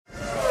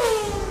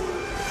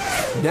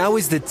Now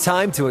is the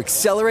time to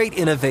accelerate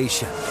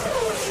innovation.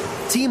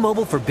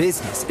 T-Mobile for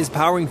Business is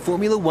powering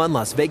Formula One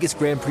Las Vegas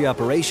Grand Prix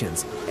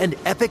operations and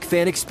epic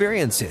fan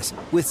experiences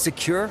with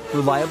secure,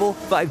 reliable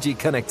 5G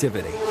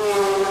connectivity.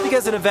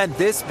 Because an event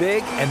this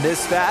big and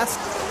this fast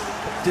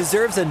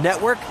deserves a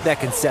network that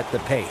can set the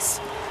pace.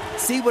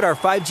 See what our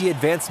 5G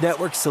advanced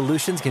network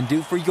solutions can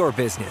do for your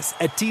business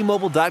at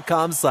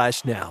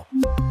T-Mobile.com/now.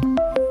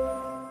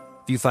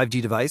 View 5G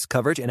device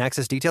coverage and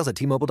access details at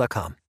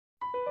T-Mobile.com.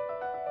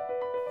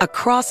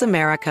 Across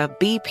America,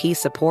 BP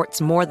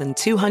supports more than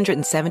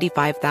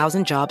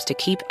 275,000 jobs to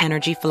keep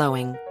energy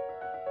flowing.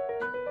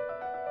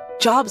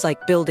 Jobs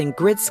like building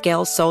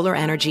grid-scale solar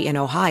energy in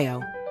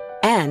Ohio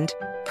and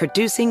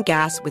producing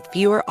gas with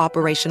fewer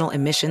operational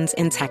emissions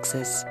in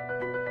Texas.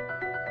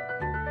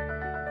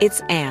 It's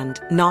and,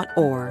 not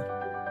or.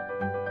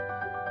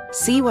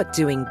 See what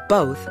doing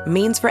both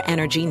means for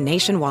energy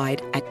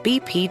nationwide at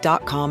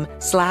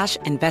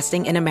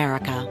bp.com/investing in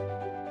America.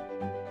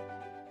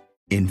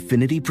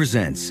 Infinity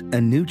presents a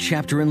new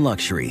chapter in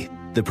luxury,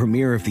 the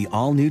premiere of the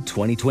all-new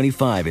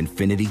 2025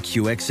 Infinity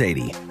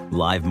QX80,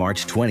 live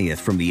March 20th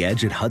from the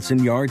Edge at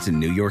Hudson Yards in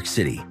New York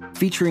City,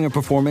 featuring a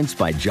performance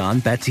by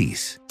John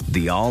Batiste.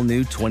 The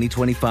all-new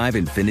 2025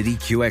 Infinity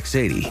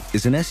QX80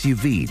 is an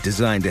SUV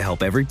designed to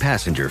help every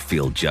passenger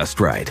feel just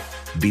right.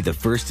 Be the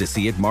first to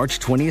see it March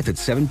 20th at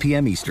 7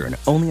 p.m. Eastern,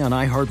 only on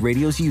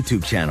iHeartRadio's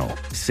YouTube channel.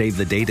 Save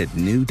the date at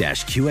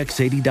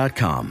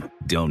new-QX80.com.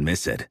 Don't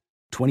miss it.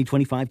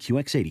 2025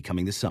 QX80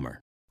 coming this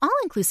summer.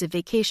 All-inclusive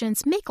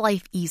vacations make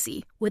life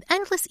easy with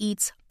endless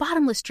eats,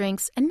 bottomless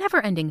drinks, and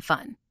never-ending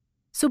fun.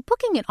 So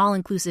booking an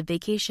all-inclusive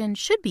vacation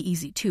should be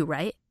easy too,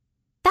 right?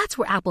 That's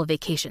where Apple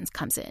Vacations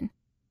comes in.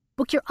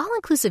 Book your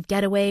all-inclusive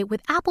getaway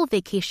with Apple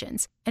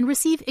Vacations and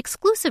receive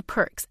exclusive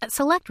perks at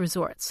select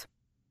resorts.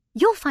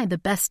 You'll find the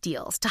best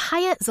deals to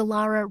Hyatt,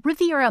 Zilara,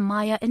 Riviera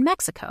Maya in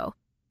Mexico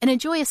and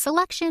enjoy a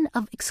selection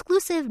of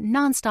exclusive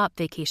nonstop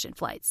vacation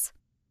flights.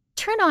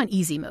 Turn on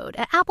easy mode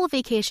at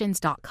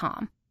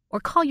applevacations.com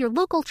or call your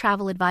local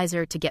travel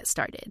advisor to get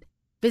started.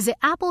 Visit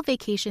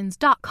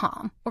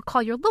applevacations.com or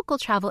call your local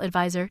travel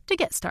advisor to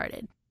get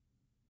started.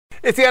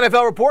 It's the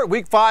NFL Report,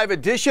 Week 5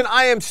 edition.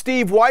 I am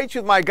Steve Weitz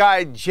with my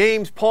guy,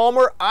 James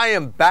Palmer. I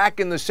am back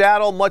in the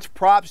saddle. Much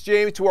props,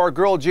 James, to our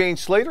girl, Jane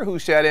Slater, who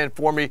sat in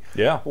for me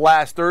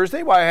last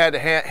Thursday while I had to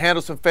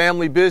handle some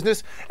family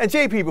business. And,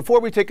 JP, before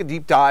we take a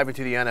deep dive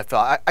into the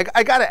NFL,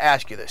 I got to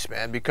ask you this,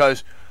 man,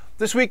 because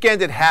this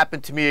weekend it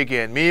happened to me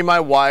again. Me and my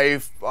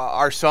wife,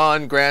 our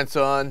son,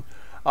 grandson,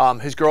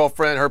 his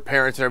girlfriend, her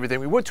parents, and everything.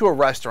 We went to a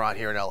restaurant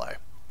here in L.A.,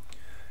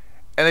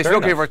 and they said,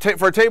 okay,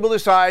 for a table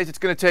this size, it's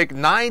going to take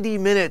 90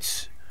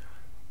 minutes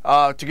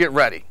to get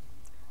ready.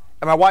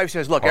 And my wife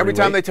says, look, every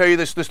time they tell you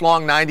this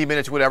long 90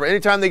 minutes, whatever,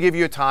 anytime they give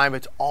you a time,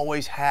 it's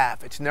always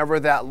half. It's never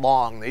that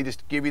long. They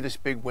just give you this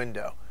big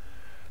window.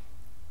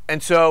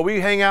 And so we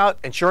hang out,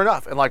 and sure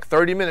enough, in like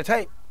 30 minutes,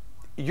 hey,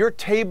 your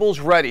table's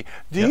ready.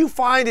 Do you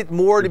find it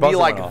more to be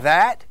like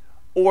that,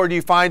 or do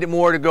you find it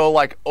more to go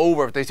like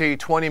over? If they say you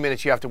 20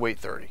 minutes, you have to wait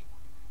 30.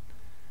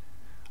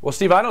 Well,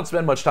 Steve, I don't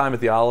spend much time at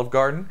the Olive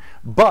Garden,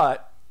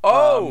 but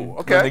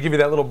okay. When they give you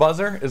that little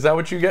buzzer, is that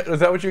what you get? Is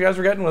that what you guys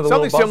were getting with a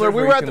something little buzzer? Similar.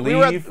 We were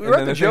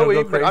at the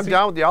Joey, but I'm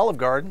down with the Olive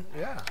Garden.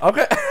 Yeah.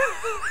 Okay.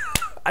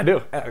 I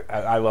do.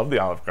 I love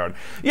the Olive Garden.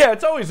 Yeah,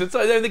 it's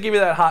they give you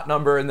that hot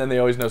number, and then they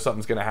always know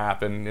something's going to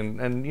happen,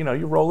 and you know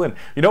you roll in.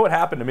 You know what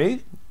happened to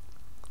me?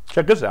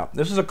 Check this out.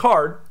 This is a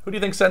card. Who do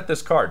you think sent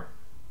this card?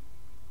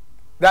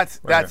 I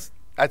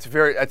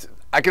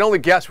can only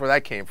guess where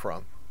that came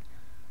from.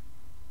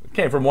 It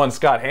came from one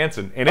Scott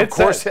Hansen. And of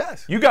course,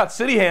 yes. You got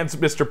city hands,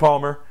 Mr.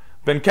 Palmer.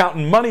 Been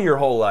counting money your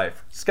whole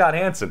life. Scott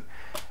Hansen.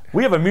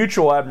 We have a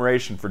mutual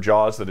admiration for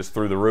Jaws that is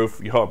through the roof.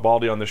 You heard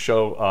Baldy on the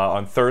show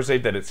on Thursday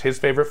that it's his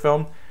favorite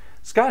film.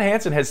 Scott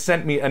Hansen has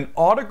sent me an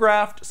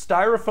autographed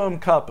styrofoam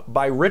cup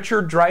by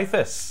Richard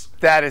Dreyfuss.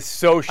 That is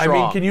so strong. I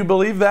mean, can you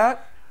believe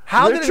that?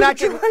 How did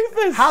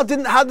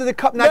the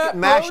cup not get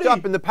mashed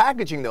up in the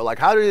packaging though? Like,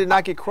 how did it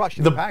not get crushed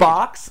in the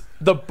packaging?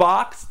 The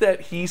box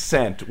that he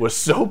sent was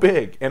so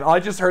big, and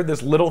I just heard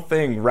this little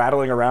thing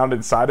rattling around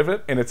inside of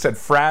it, and it said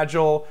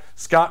fragile.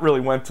 Scott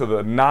really went to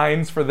the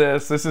nines for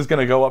this. This is going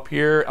to go up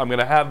here. I'm going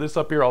to have this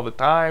up here all the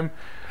time,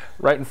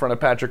 right in front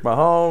of Patrick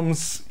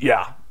Mahomes.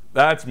 Yeah,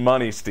 that's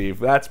money, Steve.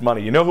 That's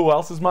money. You know who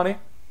else is money?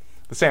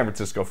 The San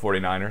Francisco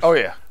 49ers. Oh,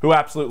 yeah. Who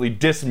absolutely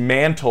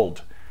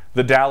dismantled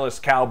the Dallas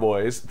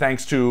Cowboys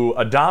thanks to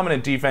a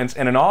dominant defense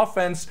and an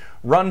offense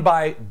run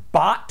by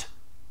Bot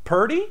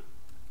Purdy?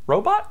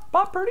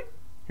 Bot Purdy?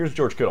 Here's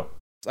George Kittle.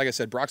 Like I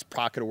said, Brock's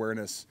pocket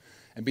awareness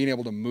and being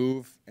able to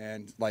move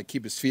and like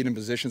keep his feet in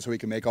position so he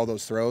can make all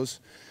those throws.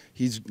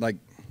 He's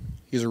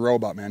a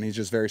robot, man. He's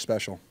just very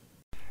special.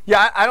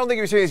 Yeah, I don't think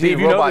you're saying he's a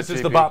robot. You know this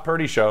is the Bot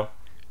Purdy show.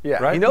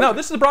 Yeah. Right? No,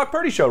 this is the Brock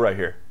Purdy show right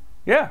here.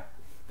 Yeah.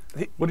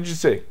 What did you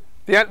see?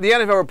 The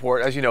NFL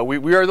Report, as you know,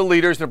 we are the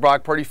leaders in the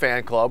Brock Purdy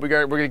fan club.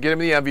 We're going to get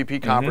him in the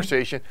MVP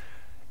conversation.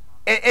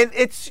 And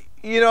it's,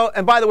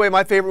 And by the way,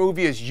 my favorite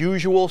movie is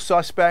Usual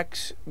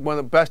Suspects, one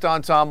of the best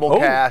ensemble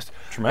cast.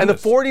 Tremendous. And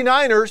the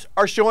 49ers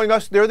are showing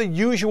us they're the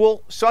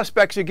usual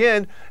suspects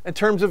again in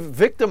terms of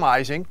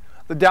victimizing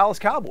the Dallas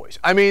Cowboys.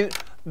 I mean,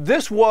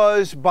 this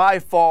was by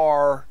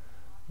far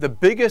the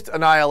biggest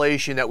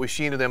annihilation that we've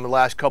seen of them in the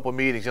last couple of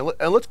meetings. And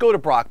let's go to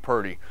Brock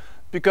Purdy,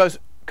 because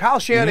Kyle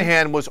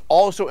Shanahan was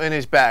also in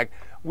his bag.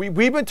 We've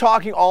been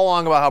talking all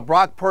along about how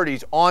Brock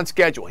Purdy's on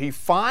schedule. He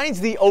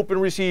finds the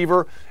open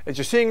receiver, as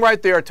you're seeing right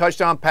there, a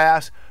touchdown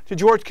pass to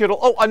George Kittle.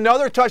 Oh,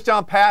 another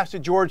touchdown pass to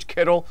George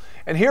Kittle.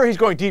 And here he's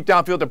going deep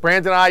downfield to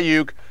Brandon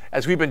Ayuk,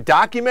 as we've been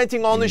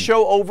documenting on the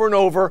show over and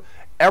over.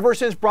 Ever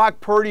since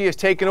Brock Purdy has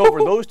taken over,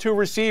 those two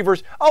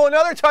receivers. Oh,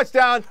 another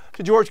touchdown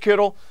to George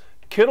Kittle.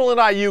 Kittle and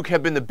Ayuk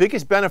have been the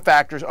biggest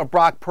benefactors of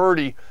Brock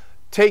Purdy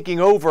taking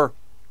over.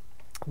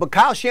 But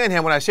Kyle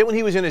Shanahan, when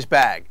he was in his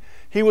bag,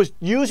 he was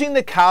using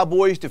the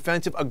Cowboys'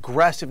 defensive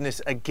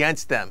aggressiveness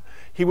against them.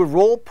 He would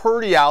roll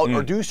Purdy out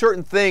or do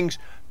certain things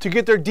to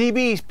get their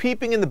DBs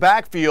peeping in the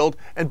backfield,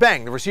 and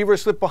bang, the receiver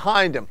slipped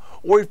behind him.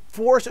 Or he'd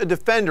force a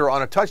defender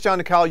on a touchdown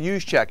to Kyle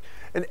Juszczyk.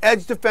 An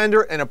edge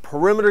defender and a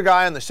perimeter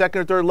guy on the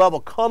second or third level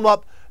come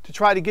up to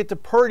try to get to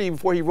Purdy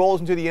before he rolls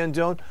into the end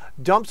zone,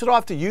 dumps it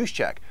off to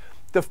Juszczyk.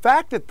 The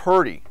fact that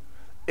Purdy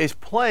is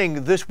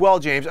playing this well,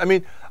 James, I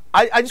mean,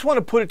 I just want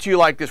to put it to you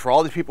like this for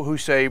all these people who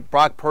say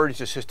Brock Purdy's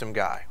a system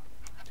guy.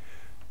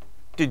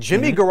 Did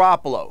Jimmy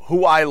Garoppolo,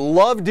 who I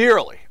love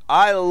dearly,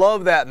 I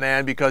love that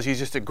man because he's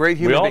just a great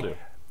human being. We all do.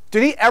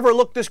 Did he ever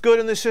look this good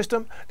in the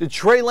system? Did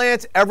Trey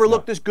Lance ever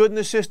look this good in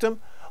the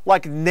system?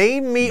 Like,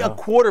 name me a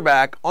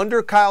quarterback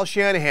under Kyle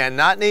Shanahan,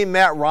 not named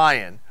Matt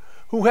Ryan,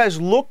 who has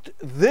looked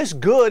this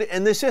good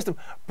in this system.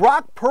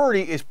 Brock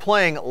Purdy is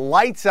playing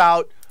lights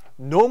out,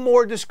 no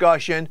more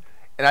discussion,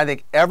 and I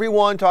think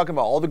everyone talking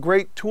about all the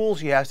great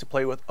tools he has to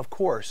play with, of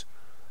course,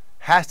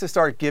 has to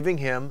start giving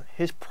him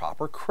his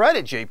proper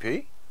credit,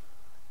 JP.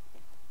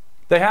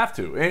 They have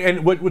to.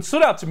 And what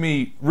stood out to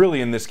me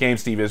really in this game,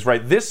 Steve, is,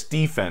 right, this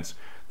defense,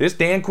 this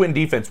Dan Quinn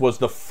defense was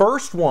the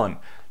first one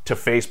to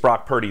face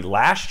Brock Purdy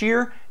last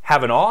year,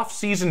 have an off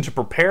season to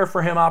prepare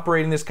for him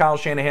operating this Kyle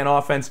Shanahan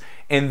offense,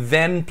 and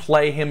then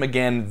play him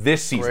again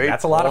this season.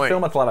 That's a lot of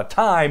film, that's a lot of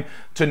time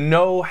to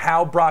know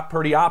how Brock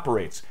Purdy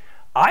operates.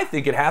 I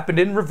think it happened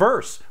in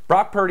reverse.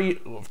 Brock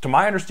Purdy, to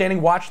my understanding,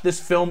 watched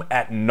this film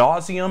ad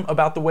nauseum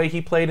about the way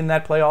he played in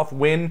that playoff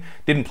win.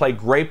 Didn't play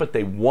great, but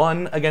they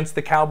won against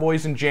the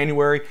Cowboys in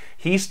January.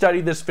 He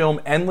studied this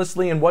film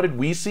endlessly, and what did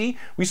we see?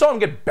 We saw him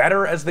get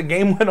better as the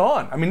game went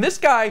on. I mean, this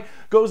guy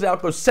goes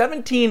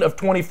 17 of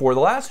 24. The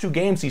last two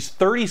games, he's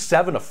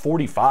 37 of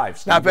 45.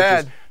 Steve, not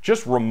bad. Which is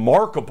just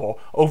remarkable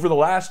over the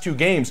last two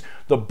games.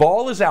 The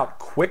ball is out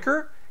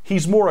quicker.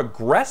 He's more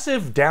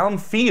aggressive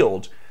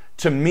downfield.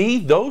 To me,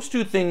 those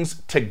two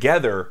things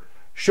together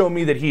show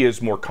me that he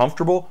is more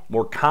comfortable,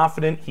 more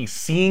confident. He's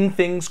seeing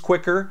things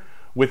quicker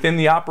within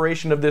the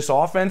operation of this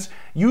offense.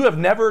 You have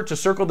never, to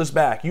circle this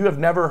back, you have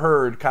never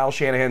heard Kyle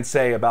Shanahan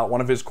say about one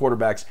of his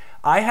quarterbacks,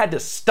 I had to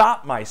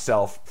stop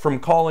myself from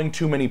calling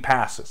too many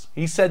passes.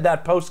 He said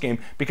that postgame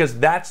because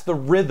that's the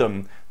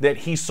rhythm that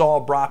he saw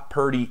Brock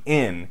Purdy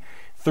in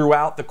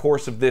throughout the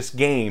course of this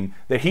game,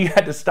 that he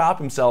had to stop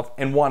himself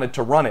and wanted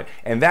to run it.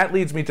 And that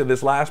leads me to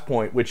this last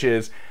point, which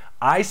is,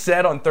 I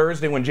said on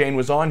Thursday when Jane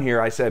was on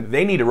here, I said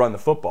they need to run the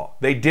football.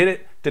 They did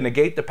it to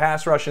negate the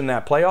pass rush in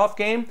that playoff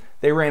game.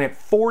 They ran it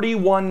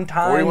 41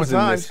 times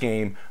in this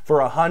game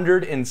for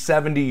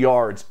 170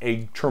 yards.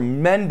 A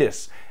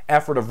tremendous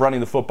effort of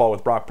running the football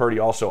with Brock Purdy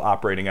also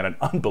operating at an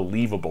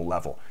unbelievable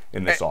level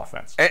in this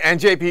offense. And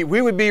JP,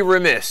 we would be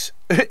remiss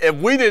if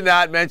we did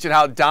not mention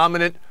how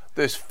dominant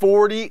this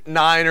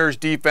 49ers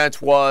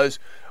defense was.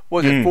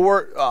 Was it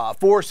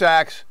four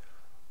sacks,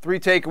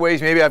 3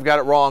 takeaways? Maybe I've got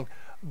it wrong.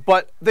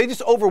 But they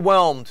just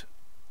overwhelmed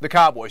the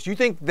Cowboys. Do you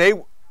think they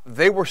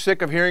were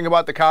sick of hearing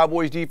about the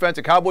Cowboys defense?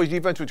 The Cowboys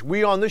defense, which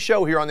we on the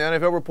show here on the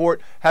NFL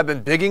Report have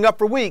been bigging up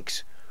for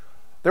weeks.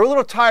 They were a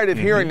little tired of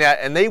hearing that,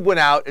 and they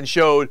went out and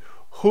showed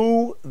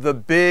who the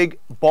big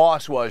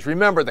boss was.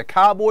 Remember, the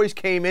Cowboys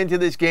came into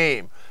this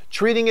game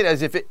treating it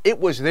as if it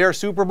was their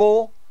Super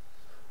Bowl.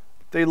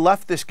 They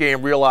left this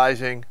game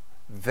realizing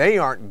they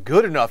aren't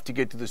good enough to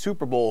get to the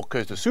Super Bowl,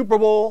 because the Super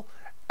Bowl,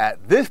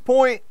 at this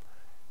point,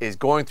 is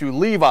going through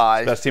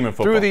Levi's best team in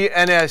football through the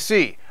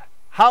NSC.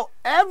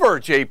 However,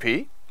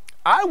 JP,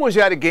 I was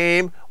at a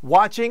game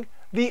watching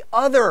the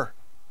other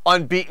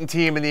unbeaten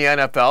team in the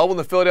NFL when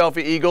the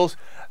Philadelphia Eagles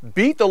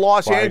beat the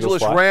Los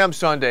Angeles Rams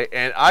Sunday.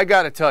 And I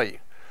got to tell you,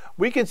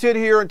 we can sit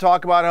here and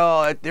talk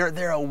about,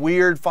 they're a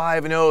weird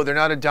 5-0. They're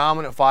not a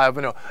dominant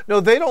 5-0. No,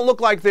 they don't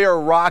look like they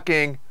are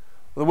rocking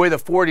the way the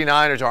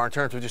 49ers are in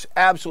terms of just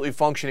absolutely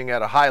functioning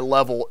at a high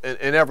level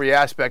in every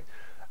aspect.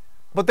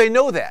 But they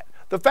know that.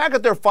 The fact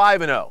that they're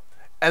 5-0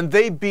 and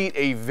they beat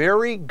a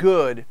very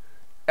good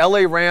LA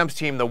Rams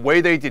team the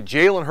way they did.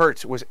 Jalen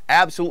Hurts was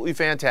absolutely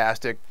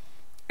fantastic.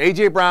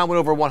 A.J. Brown went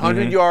over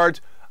 100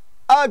 yards.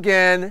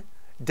 Again,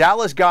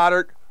 Dallas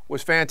Goedert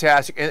was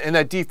fantastic. And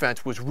that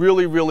defense was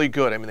really, really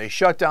good. I mean, they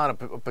shut down a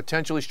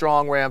potentially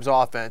strong Rams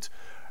offense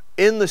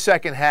in the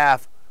second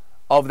half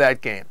of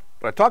that game.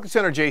 But I talked to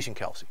Senator Jason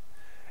Kelce,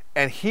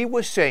 and he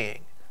was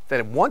saying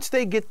that once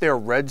they get their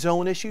red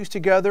zone issues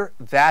together,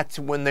 that's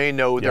when they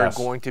know they're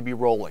going to be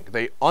rolling.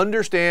 They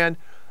understand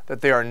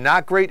that they are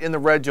not great in the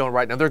red zone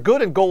right now. They're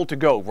good in goal to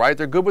go, right?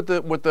 They're good with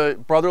the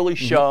brotherly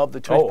shove, the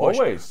tush push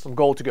always. from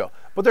goal to go.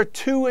 But they're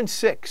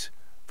 2-6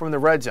 from the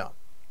red zone.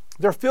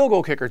 Their field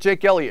goal kicker,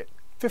 Jake Elliott,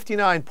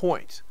 59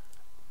 points.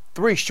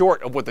 3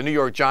 short of what the New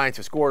York Giants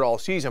have scored all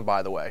season,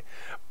 by the way.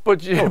 But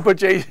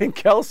Jason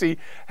Kelce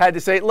had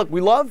to say, look,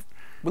 we love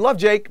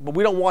Jake, but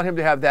we don't want him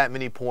to have that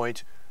many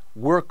points.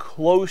 We're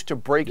close to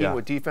breaking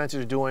what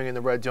defenses are doing in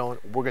the red zone.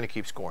 We're going to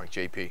keep scoring,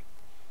 JP.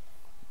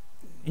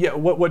 Yeah,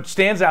 what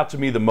stands out to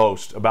me the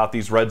most about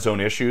these red zone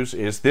issues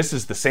is this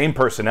is the same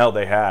personnel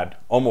they had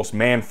almost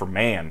man for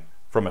man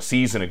from a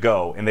season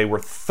ago, and they were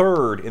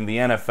 3rd in the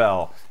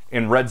NFL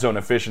in red zone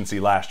efficiency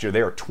last year.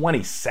 They are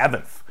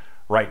 27th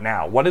right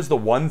now. What is the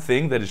one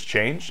thing that has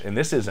changed? And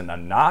this isn't a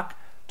knock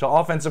to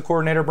offensive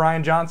coordinator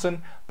Brian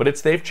Johnson, but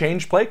they've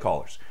changed play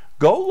callers.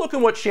 Go look at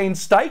what Shane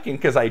Steichen,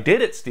 because I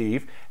did it,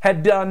 Steve,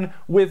 had done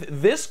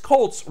with this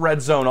Colts red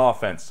zone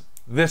offense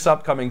this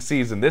upcoming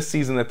season, this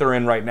season that they're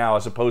in right now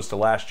as opposed to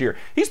last year.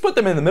 He's put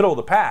them in the middle of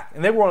the pack,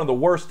 and they were one of the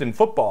worst in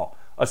football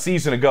a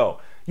season ago.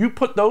 You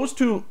put those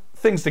two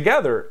things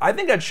together, I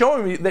think that's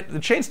showing me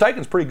that Shane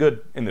Steichen's pretty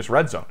good in this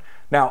red zone.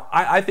 Now,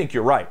 I think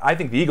you're right. I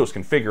think the Eagles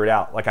can figure it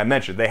out. Like I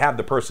mentioned, they have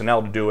the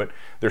personnel to do it.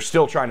 They're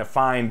still trying to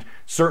find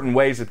certain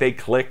ways that they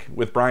click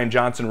with Brian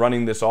Johnson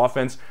running this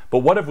offense. But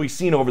what have we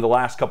seen over the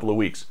last couple of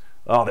weeks?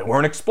 Oh, they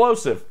weren't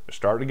explosive. They're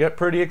starting to get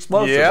pretty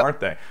explosive, aren't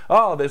they?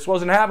 Oh, this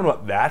wasn't happening.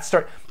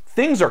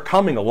 Things are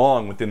coming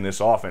along within this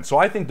offense. So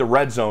I think the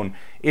red zone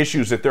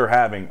issues that they're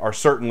having are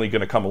certainly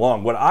going to come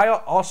along. What I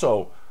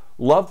also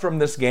love from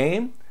this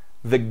game,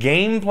 the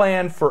game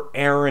plan for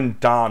Aaron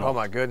Donald. Oh,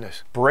 my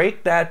goodness.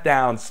 Break that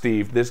down,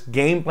 Steve. This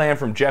game plan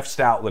from Jeff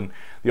Stoutland,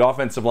 the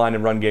offensive line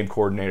and run game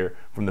coordinator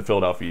from the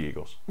Philadelphia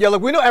Eagles. Yeah,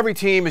 look, we know every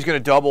team is going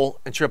to double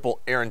and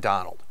triple Aaron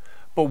Donald.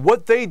 But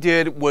what they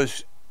did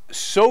was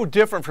so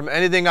different from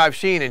anything I've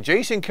seen. And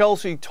Jason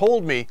Kelce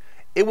told me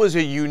it was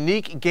a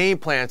unique game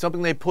plan,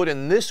 something they put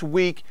in this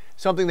week,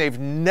 something they've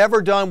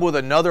never done with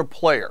another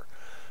player.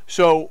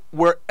 So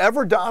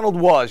wherever Donald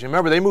was,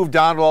 remember they moved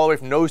Donald all the way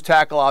from nose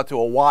tackle out to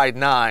a wide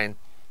 9.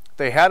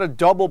 They had a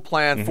double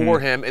plan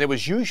for him, and it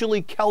was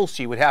usually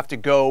Kelce would have to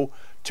go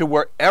to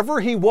wherever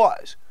he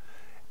was.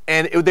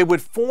 And they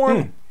would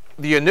form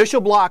the initial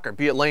blocker,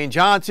 be it Lane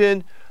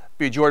Johnson,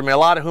 be it Jordan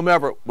Mailata,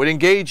 whomever, would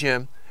engage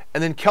him.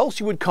 And then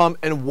Kelce would come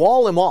and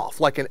wall him off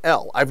like an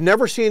L. I've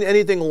never seen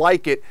anything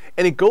like it.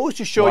 And it goes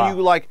to show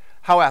you like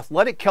how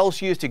athletic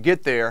Kelce is to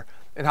get there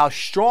and how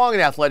strong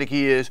and athletic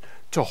he is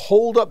to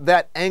hold up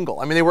that angle.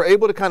 I mean, they were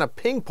able to kind of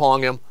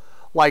ping-pong him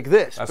like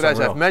this. But as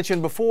I've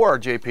mentioned before,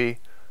 JP,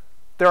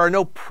 there are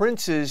no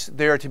princes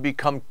there to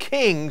become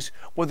kings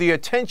with the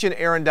attention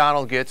Aaron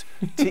Donald gets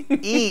to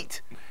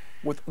eat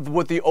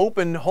with the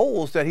open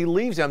holes that he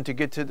leaves them to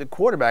get to the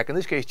quarterback. In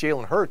this case,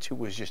 Jalen Hurts, who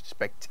was just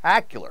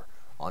spectacular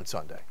on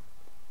Sunday.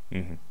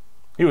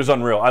 He was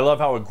unreal. I love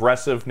how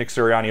aggressive Nick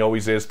Sirianni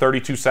always is.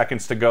 32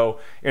 seconds to go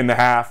in the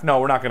half. No,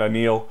 we're not going to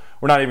kneel.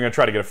 We're not even going to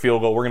try to get a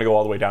field goal. We're going to go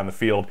all the way down the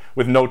field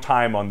with no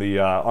time on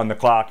the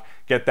clock.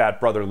 Get that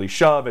brotherly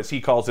shove, as he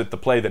calls it, the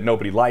play that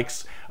nobody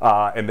likes,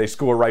 and they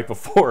score right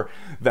before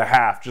the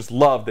half. Just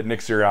love that Nick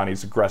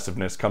Sirianni's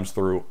aggressiveness comes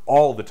through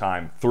all the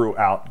time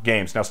throughout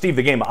games. Now, Steve,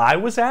 the game I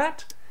was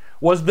at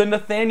was the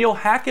Nathaniel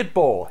Hackett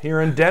Bowl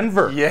here in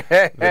Denver. Yeah.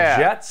 The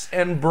Jets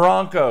and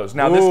Broncos.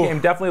 Now, this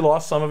game definitely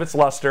lost some of its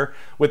luster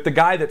with the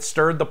guy that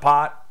stirred the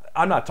pot.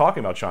 I'm not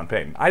talking about Sean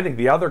Payton. I think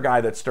the other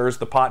guy that stirs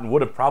the pot and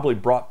would have probably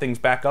brought things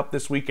back up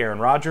this week, Aaron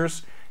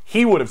Rodgers,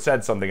 he would have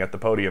said something at the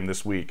podium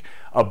this week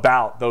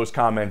about those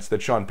comments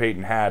that Sean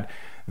Payton had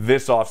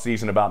this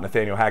offseason about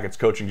Nathaniel Hackett's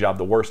coaching job,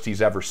 the worst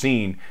he's ever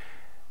seen.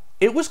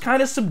 It was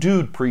kind of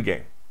subdued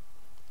pregame,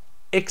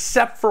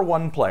 except for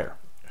one player.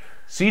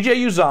 C.J.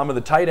 Uzomah, the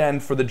tight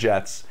end for the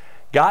Jets,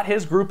 got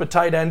his group of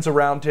tight ends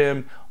around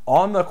him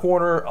on the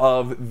corner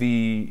of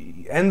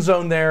the end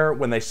zone there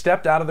when they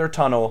stepped out of their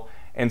tunnel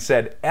and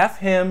said, F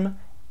him,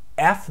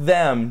 F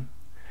them.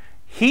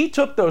 He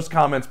took those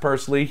comments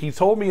personally. He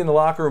told me in the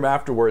locker room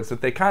afterwards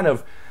that they kind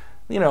of,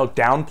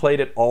 downplayed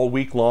it all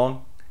week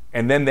long.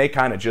 And then they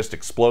kind of just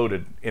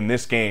exploded in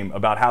this game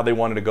about how they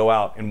wanted to go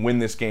out and win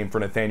this game for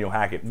Nathaniel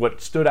Hackett.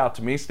 What stood out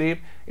to me, Steve,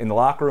 in the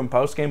locker room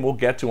postgame, we'll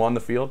get to on the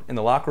field, in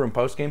the locker room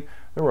postgame,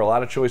 there were a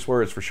lot of choice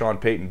words for Sean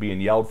Payton being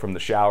yelled from the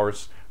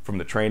showers, from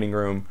the training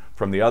room,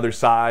 from the other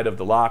side of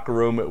the locker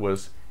room. It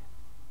was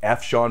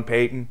F Sean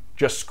Payton,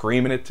 just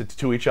screaming it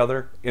to each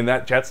other in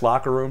that Jets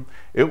locker room.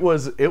 It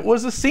was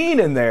a scene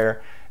in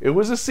there. It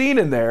was a scene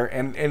in there.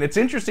 And it's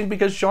interesting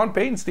because Sean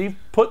Payton, Steve,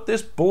 put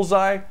this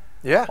bullseye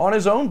on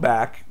his own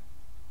back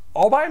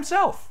all by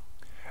himself.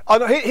 Oh,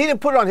 no, he didn't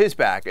put it on his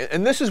back.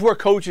 And this is where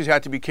coaches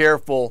have to be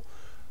careful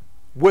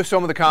with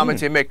some of the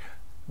comments they make.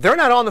 They're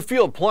not on the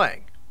field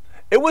playing.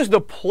 It was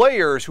the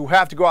players who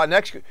have to go out and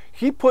execute.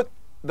 He put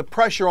the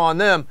pressure on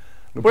them,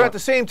 but at the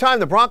same time,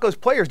 the Broncos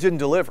players didn't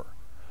deliver.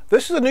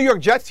 This is a New York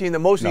Jets team that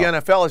most of the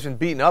NFL has been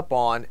beaten up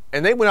on,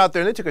 and they went out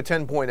there and they took a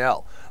 10-point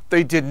L.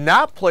 They did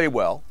not play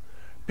well.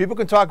 People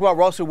can talk about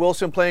Russell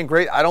Wilson playing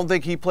great. I don't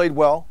think he played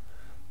well.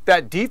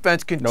 That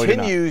defense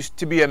continues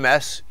to be a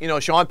mess. You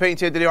know, Sean Payton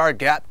said that our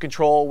gap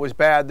control was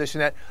bad, this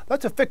and that.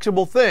 That's a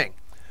fixable thing.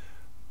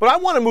 But I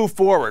want to move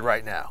forward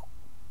right now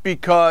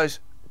because,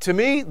 to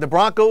me, the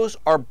Broncos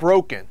are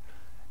broken,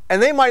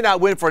 and they might not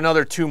win for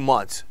another 2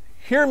 months.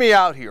 Hear me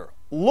out here.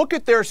 Look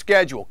at their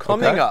schedule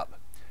coming up.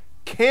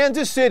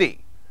 Kansas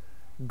City,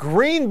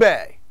 Green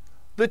Bay,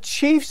 the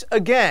Chiefs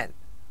again,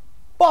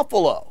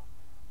 Buffalo,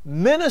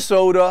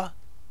 Minnesota,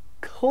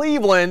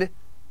 Cleveland,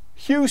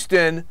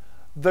 Houston,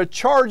 the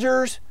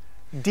Chargers,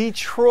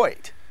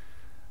 Detroit.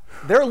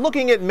 They're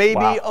looking at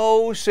maybe,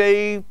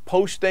 say,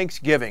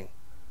 post-Thanksgiving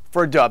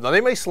for a dub. Now, they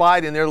may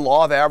slide in their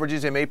law of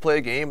averages. They may play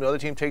a game. Another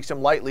team takes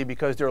them lightly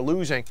because they're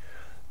losing.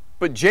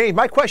 But, James,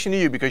 my question to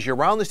you, because you're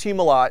around this team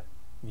a lot,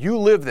 you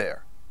live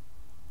there.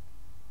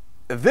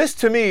 This,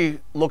 to me,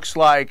 looks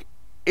like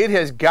it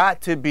has got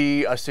to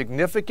be a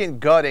significant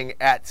gutting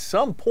at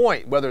some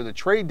point, whether the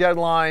trade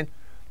deadline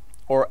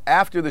or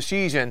after the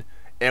season.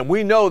 And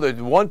we know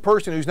that one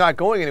person who's not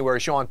going anywhere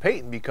is Sean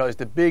Payton because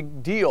the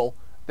big deal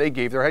they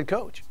gave their head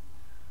coach.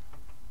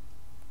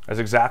 That's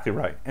exactly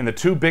right. And the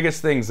two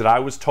biggest things that I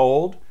was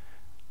told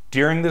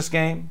during this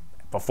game,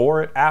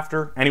 before it,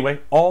 after, anyway,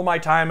 all my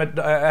time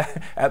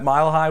at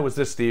Mile High was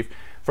this, Steve.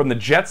 From the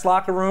Jets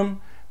locker room,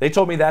 they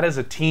told me that is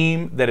a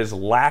team that is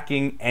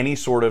lacking any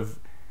sort of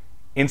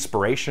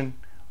inspiration,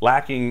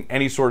 lacking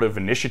any sort of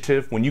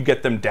initiative. When you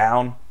get them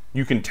down,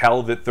 you can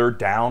tell that they're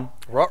down.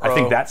 I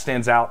think that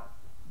stands out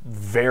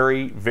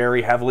very,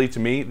 very heavily to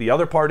me. The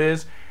other part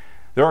is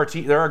there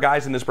are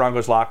guys in this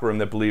Broncos locker room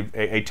that believe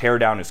a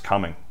teardown is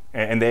coming,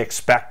 and they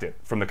expect it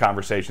from the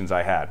conversations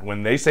I had.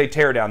 When they say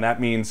teardown, that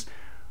means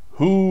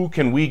who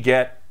can we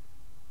get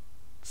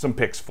some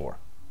picks for?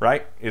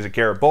 Right? Is it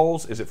Garrett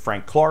Bowles? Is it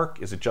Frank Clark?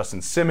 Is it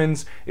Justin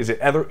Simmons? Is it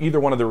either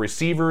one of the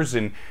receivers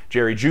in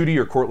Jerry Jeudy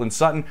or Cortland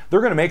Sutton? They're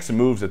going to make some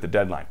moves at the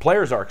deadline.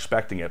 Players are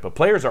expecting it, but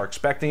players are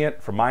expecting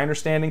it, from my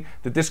understanding,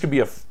 that this could be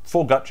a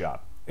full gut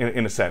job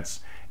in a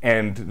sense.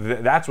 And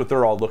that's what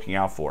they're all looking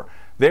out for.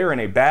 They're in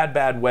a bad,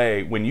 bad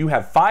way when you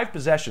have 5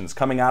 possessions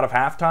coming out of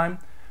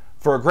halftime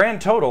for a grand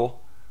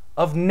total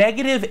of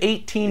negative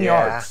 18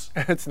 yards.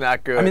 It's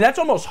not good. I mean, that's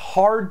almost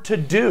hard to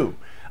do.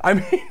 I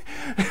mean,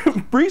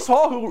 Breece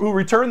Hall, who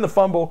returned the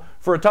fumble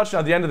for a touchdown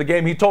at the end of the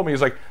game, he told me,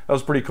 he's like, that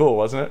was pretty cool,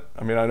 wasn't it?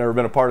 I mean, I've never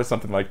been a part of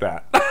something like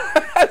that.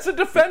 As a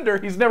defender,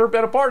 he's never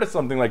been a part of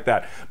something like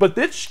that. But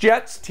this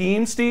Jets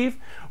team, Steve,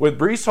 with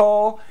Breece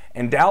Hall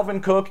and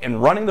Dalvin Cook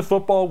and running the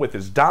football with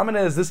as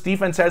dominant as this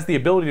defense has the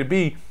ability to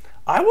be,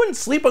 I wouldn't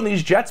sleep on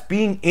these Jets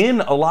being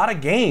in a lot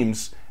of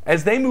games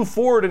as they move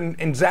forward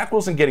and Zach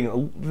Wilson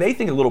getting, they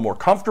think, a little more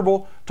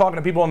comfortable talking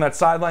to people on that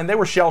sideline. They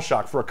were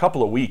shell-shocked for a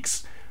couple of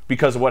weeks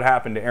because of what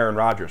happened to Aaron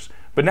Rodgers.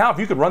 But now if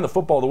you could run the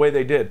football the way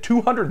they did,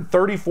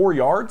 234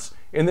 yards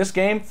in this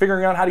game,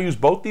 figuring out how to use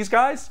both these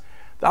guys,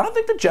 I don't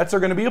think the Jets are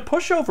going to be a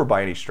pushover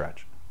by any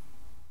stretch.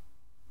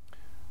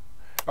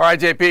 All right,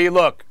 JP,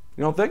 look.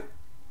 You don't think?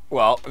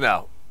 Well,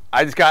 no.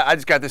 I just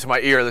got this in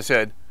my ear that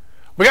said,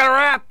 we got a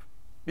wrap.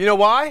 You know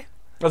why?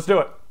 Let's do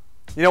it.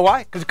 You know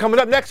why? Because coming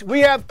up next, we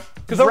have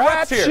the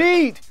wrap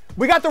sheet.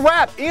 We got the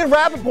wrap. Ian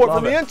Rappaport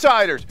from the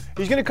Insiders.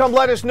 He's going to come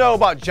let us know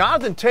about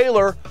Jonathan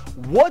Taylor,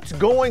 what's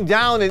going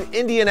down in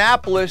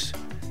Indianapolis,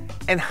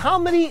 and how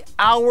many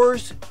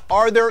hours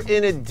are there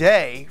in a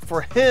day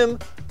for him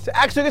to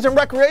actually get some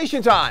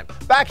recreation time.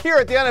 Back here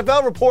at the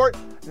NFL Report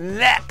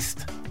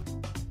next.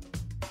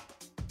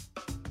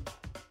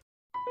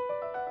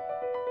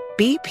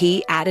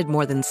 BP added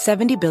more than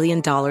 $70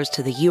 billion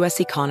to the U.S.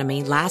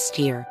 economy last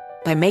year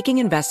by making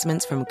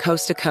investments from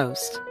coast to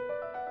coast.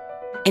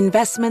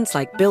 Investments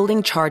like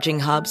building charging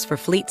hubs for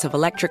fleets of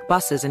electric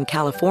buses in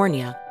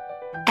California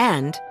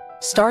and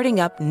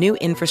starting up new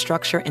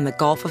infrastructure in the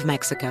Gulf of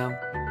Mexico.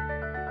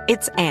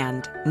 It's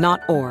and,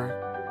 not or.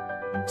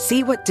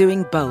 See what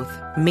doing both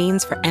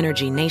means for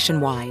energy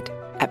nationwide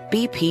at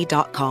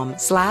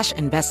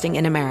bp.com/investing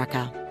in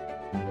America.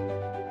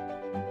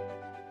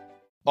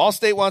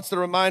 Allstate wants to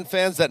remind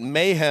fans that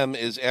mayhem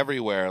is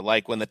everywhere,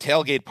 like when the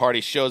tailgate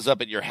party shows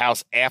up at your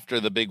house after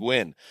the big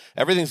win.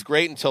 Everything's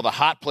great until the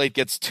hot plate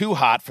gets too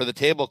hot for the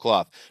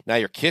tablecloth. Now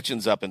your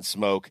kitchen's up in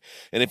smoke.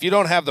 And if you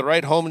don't have the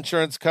right home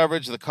insurance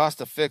coverage, the cost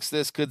to fix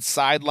this could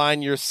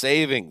sideline your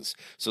savings.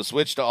 So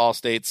switch to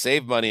Allstate,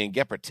 save money, and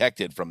get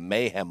protected from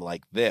mayhem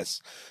like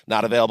this.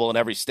 Not available in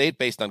every state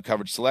based on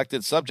coverage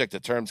selected, subject to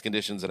terms,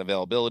 conditions, and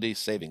availability.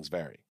 Savings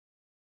vary.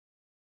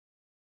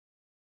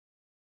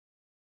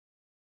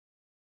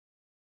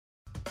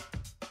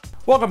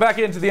 Welcome back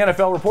into the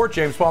NFL Report.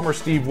 James Palmer,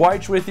 Steve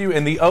Wyche with you,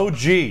 and the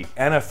OG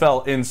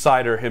NFL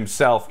insider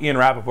himself, Ian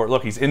Rappaport.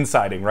 Look, he's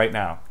insiding right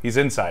now. He's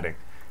insiding.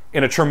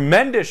 In a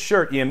tremendous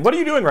shirt, Ian. What are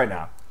you doing right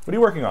now? What are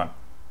you working on?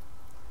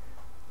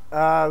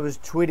 I was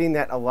tweeting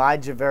that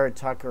Elijah Vera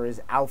Tucker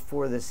is out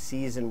for the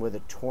season with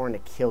a torn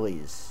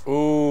Achilles.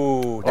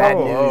 Ooh, bad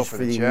news for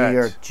the New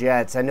York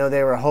Jets. I know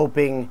they were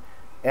hoping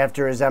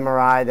after his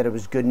MRI that it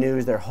was good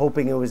news. They're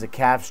hoping it was a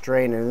calf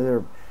strain,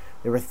 and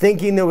they were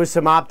thinking there was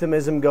some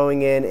optimism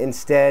going in.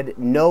 Instead,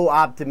 no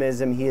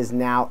optimism. He is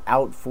now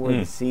out for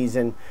the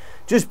season.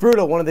 Just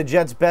brutal. One of the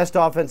Jets' best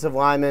offensive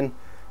linemen.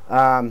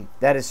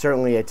 That is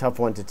certainly a tough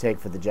one to take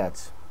for the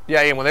Jets.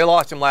 Yeah, and when they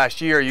lost him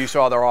last year, you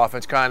saw their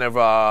offense kind of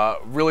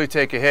really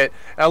take a hit.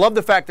 And I love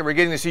the fact that we're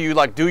getting to see you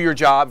do your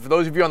job. For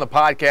those of you on the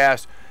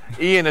podcast,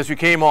 Ian, as we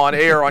came on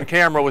air on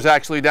camera, was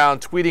actually down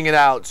tweeting it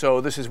out.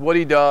 So this is what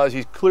he does.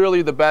 He's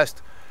clearly the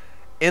best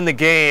in the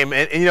game.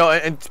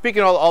 And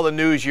speaking of all the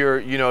news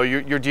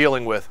you're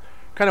dealing with,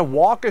 kind of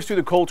walk us through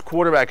the Colts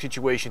quarterback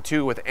situation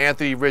too, with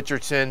Anthony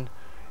Richardson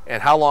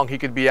and how long he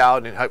could be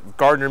out, and how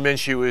Gardner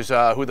Minshew is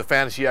who the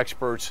fantasy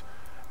experts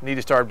need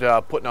to start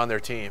putting on their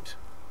teams.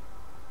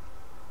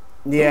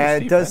 Yeah,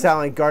 it does sound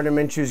like Gardner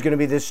Minshew is going to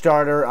be the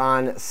starter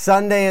on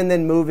Sunday, and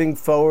then moving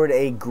forward,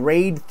 a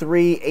grade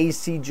 3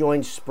 AC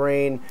joint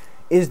sprain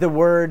is the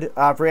word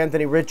for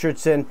Anthony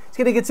Richardson. He's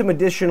going to get some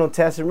additional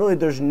tests, and really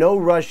there's no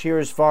rush here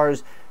as far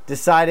as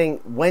deciding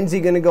when's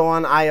he going to go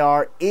on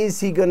IR, is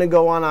he going to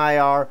go on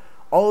IR,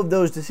 all of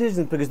those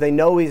decisions, because they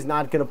know he's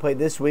not going to play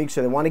this week,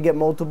 so they want to get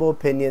multiple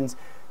opinions.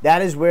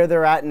 That is where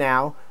they're at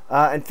now,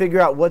 and figure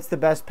out what's the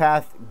best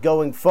path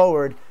going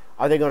forward.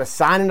 Are they going to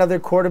sign another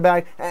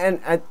quarterback?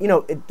 And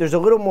there's a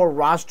little more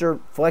roster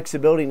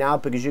flexibility now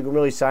because you can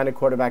really sign a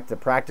quarterback to the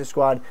practice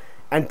squad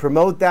and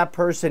promote that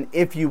person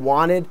if you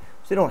wanted.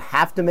 So you don't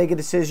have to make a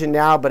decision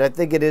now, but I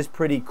think it is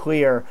pretty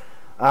clear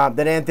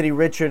that Anthony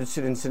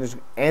Richardson is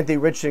going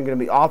to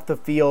be off the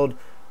field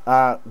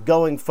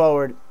going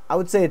forward. I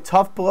would say a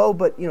tough blow,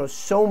 but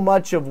so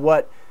much of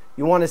what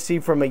you want to see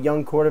from a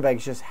young quarterback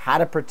is just how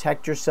to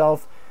protect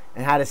yourself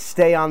and how to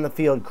stay on the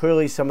field.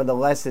 Clearly some of the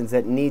lessons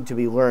that need to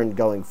be learned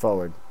going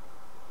forward.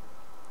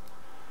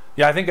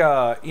 Yeah, I think,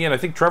 Ian, I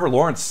think Trevor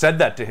Lawrence said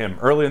that to him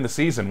early in the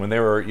season when they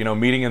were,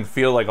 meeting in the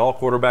field like all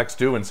quarterbacks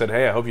do, and said,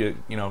 hey, I hope you,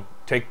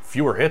 take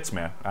fewer hits,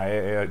 man.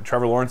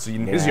 Trevor Lawrence,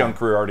 in his young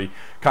career, already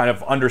kind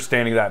of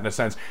understanding that in a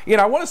sense.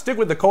 I want to stick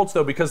with the Colts,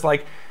 though, because,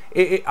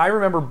 I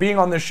remember being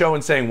on this show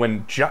and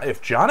saying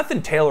if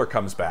Jonathan Taylor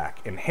comes back,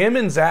 and him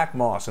and Zach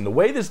Moss, and the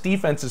way this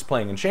defense is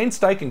playing, and Shane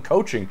Steichen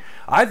coaching,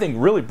 I think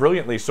really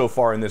brilliantly so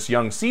far in this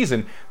young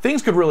season,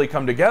 things could really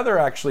come together,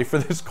 actually, for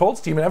this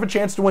Colts team and have a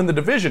chance to win the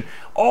division.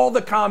 All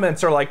the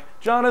comments are like,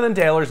 Jonathan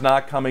Taylor's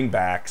not coming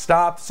back.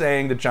 Stop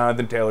saying that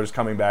Jonathan Taylor's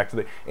coming back.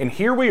 And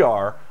here we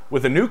are,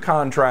 with a new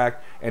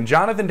contract and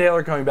Jonathan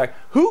Taylor coming back.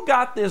 Who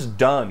got this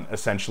done,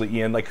 essentially,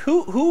 Ian?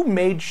 Who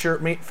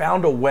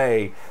found a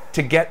way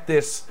to get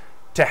this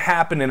to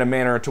happen in a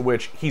manner to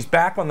which he's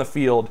back on the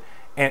field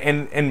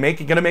and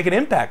going to make an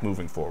impact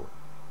moving forward?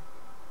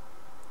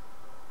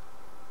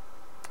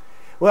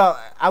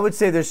 Well, I would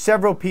say there's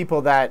several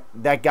people that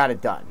got it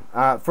done.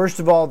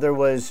 First of all, there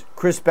was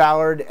Chris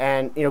Ballard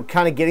and,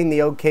 kind of getting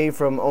the okay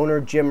from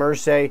owner Jim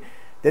Irsay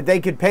that they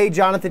could pay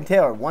Jonathan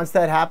Taylor. Once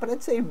that happened,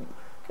 I'd say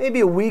maybe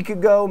a week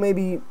ago,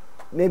 maybe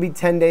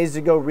 10 days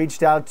ago,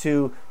 reached out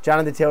to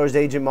Jonathan Taylor's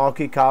agent,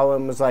 Malky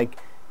Collin, was like,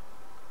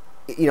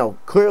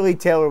 clearly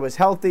Taylor was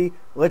healthy.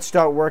 Let's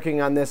start working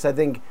on this. I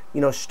think,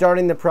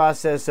 starting the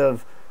process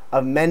of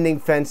mending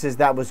fences,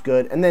 that was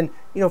good. And then,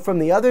 from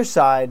the other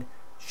side,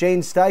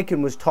 Shane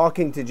Steichen was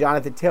talking to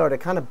Jonathan Taylor to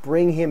kind of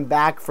bring him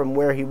back from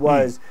where he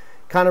was,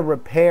 kind of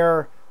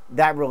repair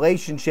that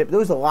relationship. There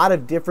was a lot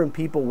of different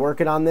people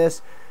working on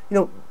this.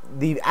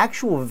 The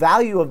actual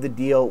value of the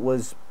deal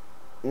was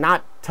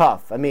not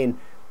tough. I mean,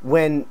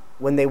 when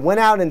they went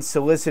out and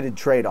solicited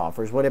trade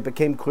offers, when it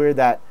became clear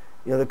that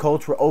the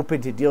Colts were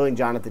open to dealing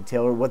Jonathan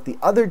Taylor, what the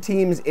other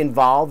teams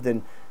involved,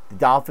 and the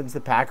Dolphins,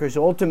 the Packers,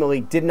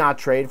 ultimately did not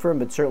trade for him,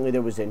 but certainly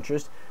there was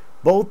interest.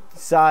 Both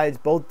sides,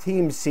 both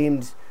teams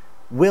seemed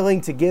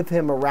willing to give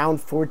him around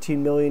 $14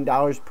 million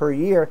per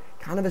year,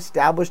 kind of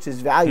established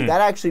his value. That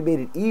actually made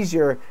it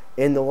easier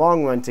in the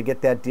long run to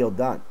get that deal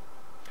done.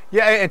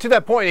 Yeah, and to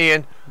that point,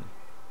 Ian,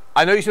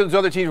 I know you said those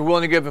other teams were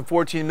willing to give him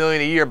 $14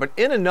 million a year, but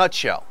in a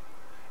nutshell,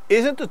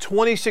 isn't the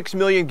 $26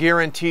 million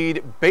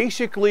guaranteed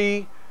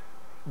basically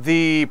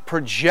the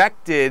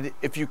projected,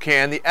 if you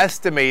can, the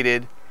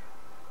estimated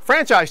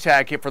franchise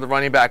tag hit for the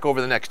running back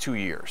over the next 2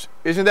 years?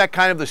 Isn't that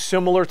kind of the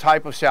similar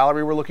type of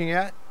salary we're looking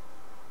at?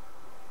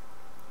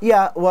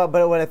 Yeah, well,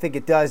 but what I think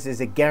it does is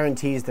it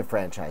guarantees the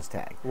franchise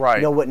tag.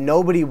 Right. What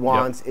nobody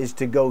wants is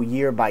to go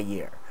year by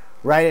year,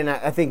 right? And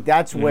I think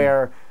that's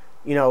where,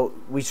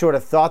 we sort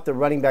of thought the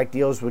running back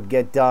deals would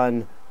get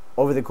done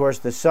over the course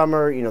of the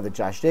summer, the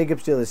Josh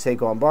Jacobs deal, the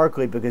Saquon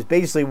Barkley, because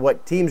basically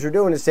what teams are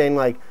doing is saying,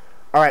 all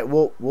right,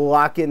 we'll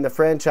lock in the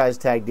franchise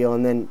tag deal,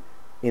 and then,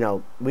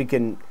 we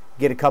can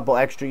get a couple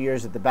extra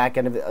years at the back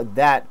end of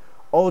that.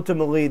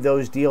 Ultimately,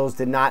 those deals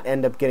did not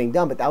end up getting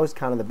done, but that was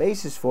kind of the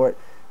basis for it.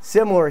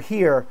 Similar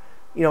here,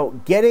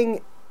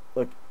 getting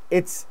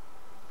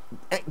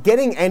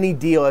any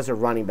deal as a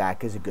running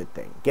back is a good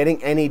thing.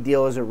 Getting any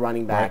deal as a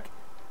running back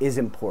is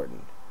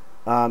important.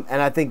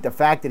 And I think the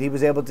fact that he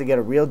was able to get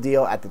a real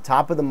deal at the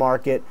top of the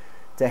market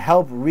to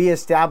help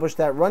reestablish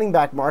that running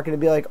back market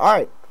and be like, all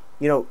right,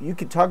 you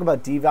can talk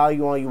about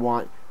devalue all you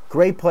want.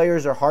 Great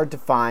players are hard to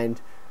find.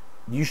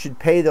 you should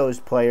pay those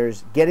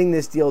players. Getting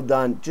this deal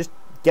done, just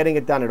getting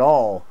it done at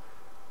all,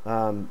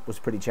 was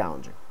pretty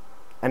challenging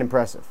and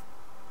impressive.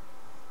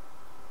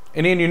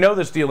 And Ian, you know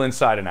this deal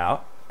inside and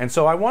out. And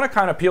so I want to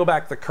kind of peel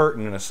back the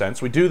curtain in a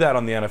sense. We do that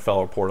on the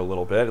NFL Report a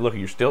little bit. Look,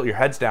 your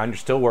head's down, you're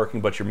still working,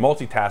 but you're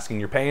multitasking,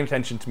 you're paying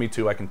attention to me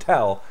too, I can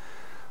tell.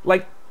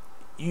 Like,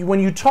 when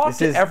you talk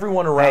to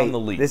everyone around the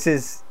league. This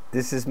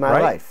is my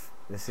life.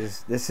 This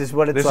is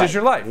what it's like. This is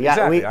your life,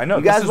 exactly. I know.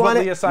 You guys want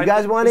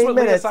 8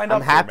 minutes?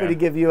 I'm happy for, to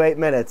give you 8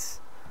 minutes.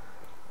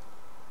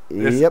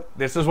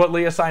 This is what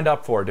Leah signed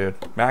up for, dude.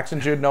 Max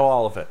and Jude know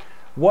all of it.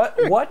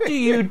 What do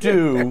you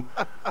do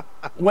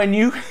when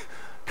you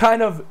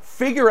kind of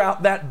figure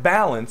out that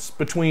balance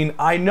between,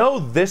 I know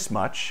this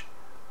much,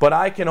 but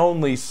I can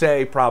only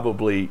say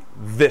probably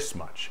this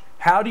much?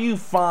 How do you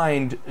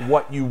find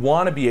what you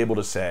want to be able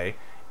to say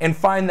and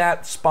find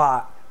that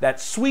spot,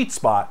 that sweet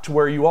spot, to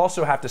where you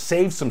also have to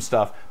save some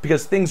stuff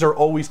because things are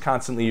always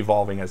constantly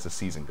evolving as the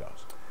season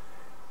goes?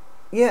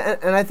 Yeah,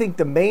 and I think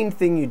the main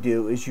thing you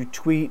do is you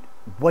tweet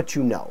what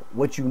you know,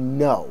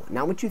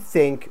 not what you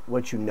think,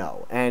 what you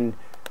know. And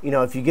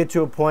if you get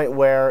to a point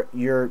where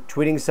you're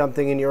tweeting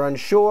something and you're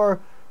unsure,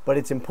 but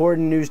it's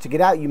important news to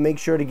get out, you make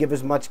sure to give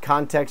as much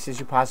context as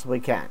you possibly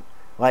can.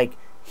 Like,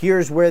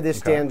 here's where this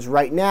stands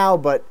right now,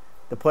 but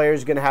the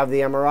player's going to have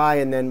the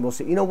MRI, and then we'll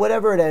see.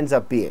 Whatever it ends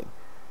up being.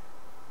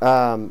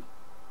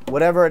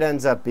 Whatever it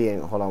ends up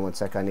being. Hold on one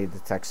sec. I need to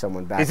text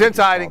someone back. He's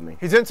inciting.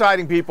 He's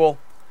inciting people.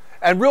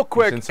 And real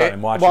quick.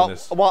 I'm watching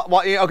this.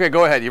 Okay,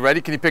 go ahead. You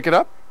ready? Can you pick it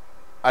up?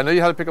 I know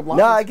you how to pick up lines.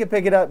 No, I can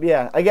pick it up,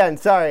 yeah. Again,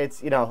 sorry,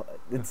 it's a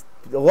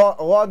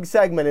long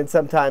segment, and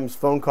sometimes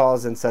phone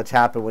calls and such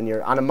happen when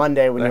you're on a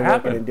Monday when you're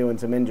working and doing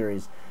some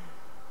injuries.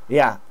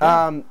 Yeah.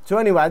 So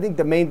anyway, I think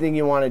the main thing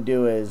you want to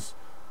do is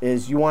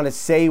you want to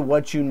say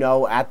what you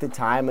know at the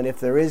time, and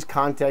if there is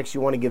context, you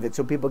want to give it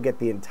so people get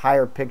the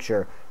entire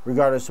picture,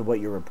 regardless of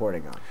what you're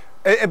reporting on.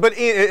 But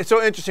Ian, it's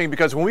so interesting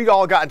because when we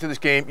all got into this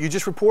game, you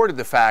just reported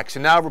the facts,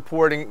 and now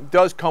reporting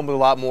does come with a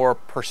lot more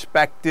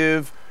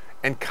perspective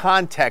and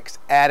context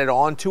added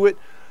onto it.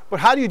 But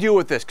how do you deal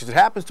with this? Because it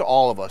happens to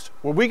all of us,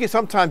 where we can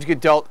sometimes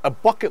get dealt a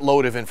bucket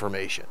load of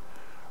information,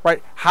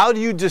 right? How do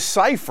you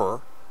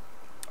decipher,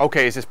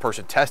 okay, is this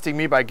person testing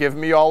me by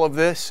giving me all of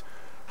this?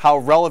 How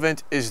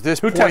relevant is this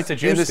point? Who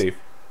tested you, Steve?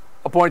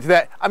 A point to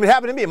that. I mean, it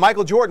happened to me.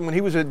 Michael Jordan, when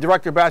he was a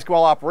director of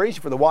basketball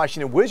operation for the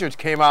Washington Wizards,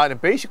 came out and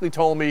basically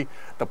told me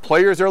the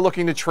players are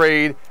looking to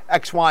trade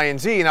X, Y, and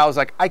Z. And I was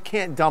like, I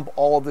can't dump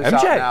all of this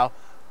out now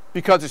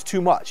because it's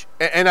too much.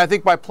 And I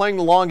think by playing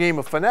the long game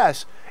of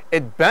finesse,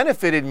 it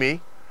benefited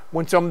me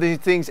when some of these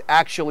things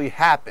actually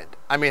happened.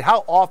 I mean,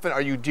 how often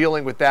are you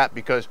dealing with that?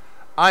 Because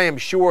I am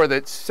sure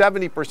that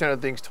 70%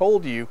 of things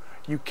told you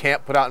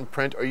can't put out in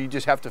print, or you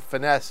just have to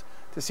finesse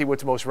to see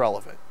what's most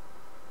relevant.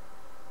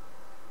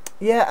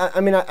 Yeah, I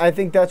mean, I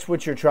think that's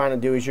what you're trying to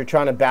do, is you're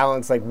trying to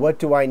balance, like, what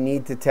do I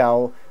need to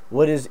tell?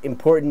 What is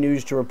important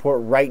news to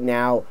report right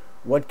now?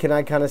 What can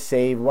I kind of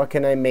save? What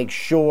can I make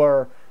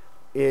sure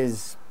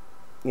is,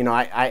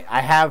 I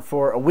have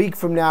for a week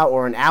from now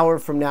or an hour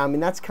from now? I mean,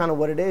 that's kind of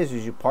what it is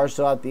you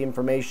parcel out the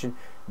information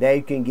that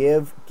you can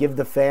give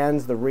the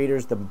fans, the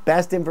readers, the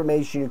best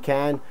information you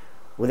can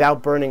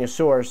without burning a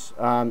source.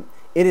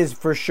 It is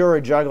for sure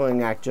a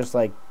juggling act, just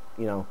like,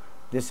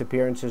 this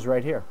appearance is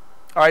right here.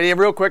 All right, Ian,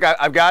 real quick,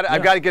 I've got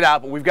to get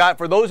out, but we've got,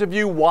 for those of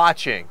you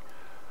watching,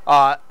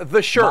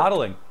 the shirt.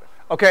 Modeling.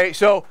 Okay,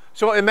 so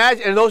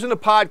imagine, and those in the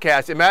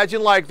podcast,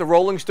 imagine like the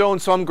Rolling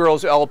Stones Some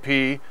Girls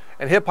LP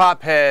and Hip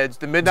Hop Heads,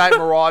 the Midnight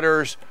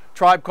Marauders,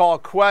 Tribe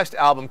Called Quest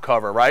album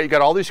cover, right? You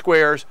got all these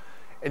squares,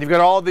 and you've got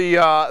all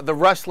the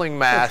wrestling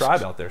masks.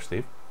 Tribe out there,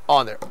 Steve.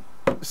 On there.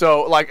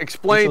 So, like,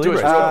 explain to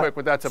us real quick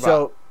what that's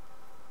about.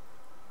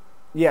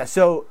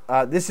 So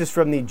this is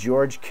from the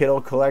George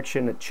Kittle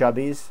collection at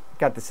Chubby's.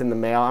 Got this in the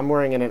mail. I'm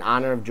wearing it in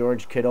honor of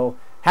George Kittle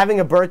having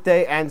a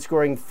birthday and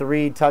scoring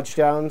 3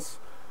 touchdowns.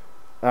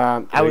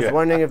 I was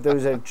wondering if there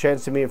was a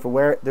chance to me for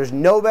wear it. There's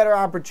no better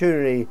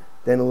opportunity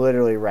than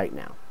literally right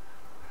now.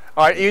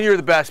 All right, Ian, you're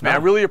the best, man. I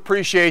really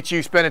appreciate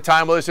you spending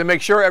time with us. And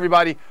make sure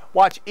everybody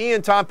watch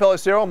Ian, Tom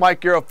Pelissero,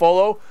 Mike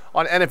Garafolo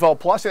on NFL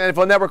Plus and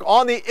NFL Network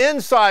on the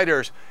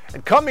Insiders.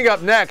 And coming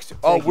up next,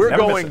 we're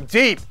going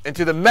deep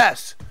into the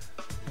mess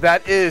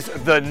that is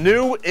the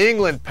New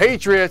England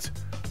Patriots.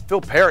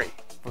 Phil Perry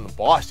from the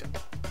Boston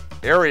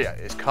area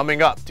is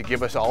coming up to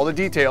give us all the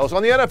details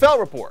on the NFL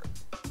Report.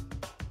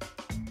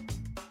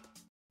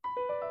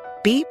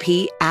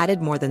 BP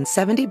added more than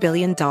 $70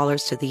 billion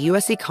to the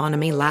U.S.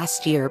 economy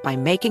last year by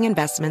making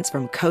investments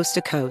from coast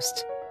to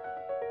coast.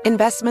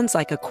 Investments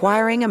like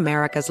acquiring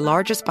America's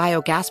largest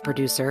biogas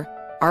producer,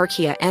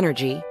 Archaea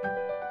Energy,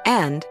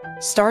 and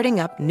starting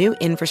up new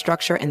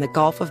infrastructure in the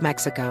Gulf of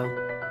Mexico.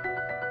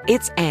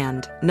 It's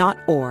and, not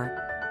or.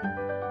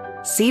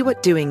 See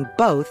what doing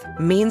both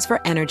means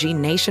for energy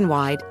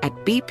nationwide at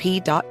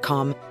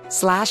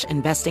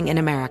bp.com/investing in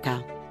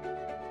America.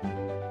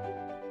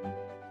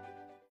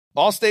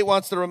 Allstate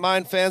wants to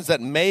remind fans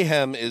that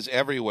mayhem is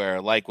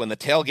everywhere, like when the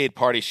tailgate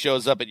party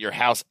shows up at your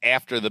house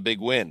after the big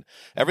win.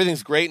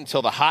 Everything's great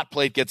until the hot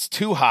plate gets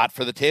too hot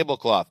for the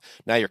tablecloth.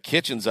 Now your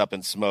kitchen's up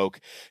in smoke.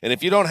 And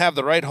if you don't have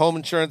the right home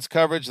insurance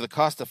coverage, the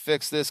cost to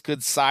fix this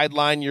could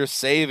sideline your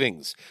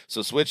savings.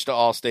 So switch to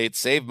Allstate,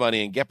 save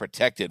money, and get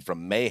protected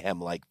from mayhem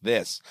like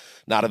this.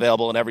 Not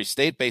available in every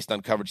state based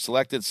on coverage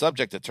selected,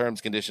 subject to terms,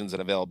 conditions,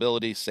 and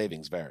availability.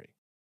 Savings vary.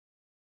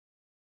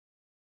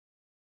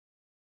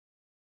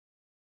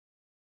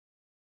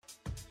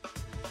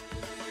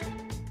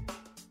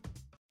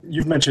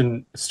 You've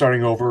mentioned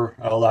starting over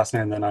last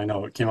night, and then I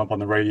know it came up on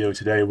the radio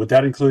today. Would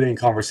that include any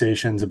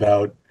conversations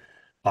about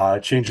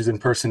changes in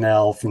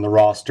personnel from the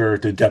roster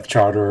to depth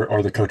chart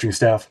or the coaching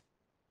staff?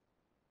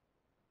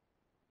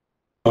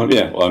 Oh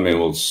yeah, well, I mean,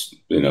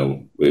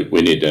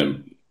 we need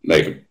to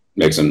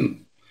make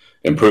some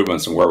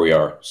improvements in where we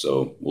are.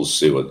 So we'll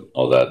see what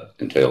all that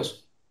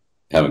entails.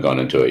 Haven't gone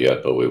into it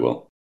yet, but we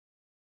will.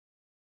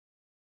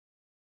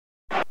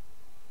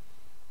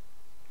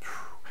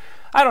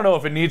 I don't know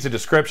if it needs a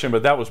description,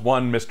 but that was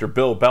one Mr.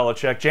 Bill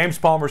Belichick. James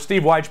Palmer,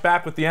 Steve Weich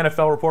back with the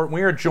NFL Report.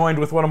 We are joined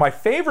with one of my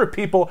favorite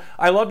people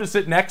I love to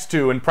sit next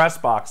to in press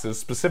boxes,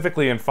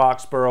 specifically in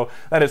Foxborough.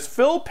 That is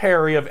Phil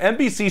Perry of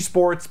NBC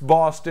Sports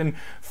Boston.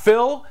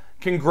 Phil,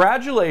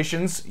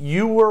 congratulations.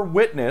 You were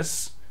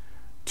witness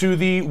to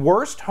the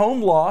worst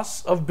home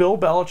loss of Bill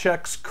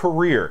Belichick's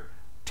career.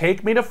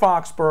 Take me to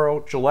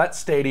Foxborough, Gillette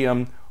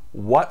Stadium.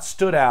 What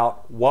stood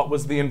out? What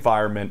was the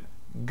environment?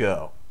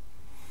 Go.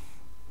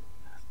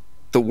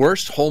 The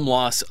worst home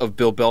loss of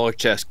Bill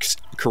Belichick's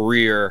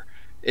career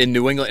in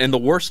New England, and the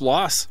worst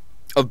loss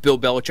of Bill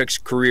Belichick's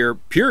career,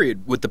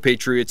 period, with the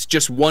Patriots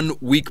just 1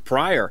 week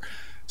prior.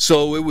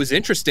 So it was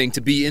interesting to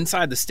be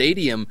inside the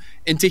stadium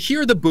and to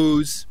hear the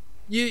boos.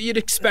 You'd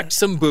expect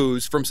some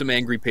boos from some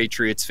angry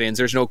Patriots fans,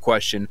 there's no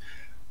question.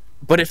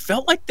 But it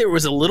felt like there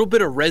was a little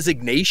bit of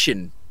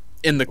resignation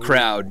in the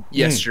crowd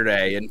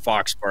yesterday in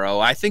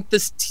Foxborough. I think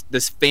this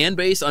fan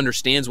base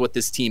understands what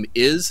this team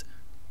is.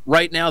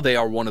 Right now, they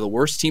are one of the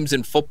worst teams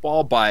in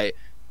football by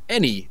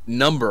any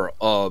number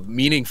of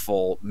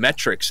meaningful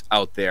metrics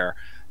out there.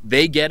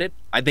 They get it.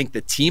 I think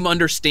the team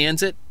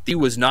understands it. He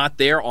was not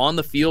there on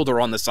the field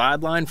or on the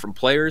sideline from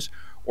players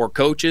or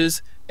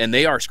coaches, and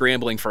they are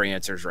scrambling for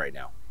answers right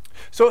now.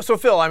 So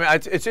Phil, I mean,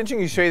 it's interesting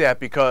you say that,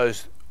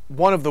 because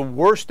one of the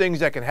worst things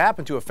that can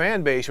happen to a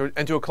fan base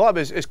and to a club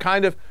is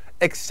kind of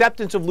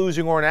acceptance of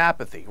losing or an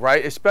apathy,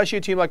 right? Especially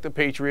a team like the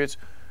Patriots,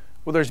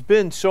 where there's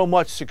been so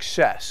much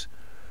success.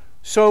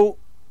 So,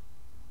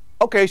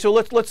 okay, so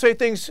let's say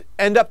things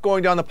end up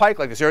going down the pike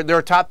like this. They're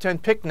a top 10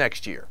 pick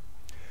next year.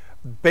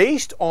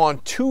 Based on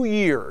 2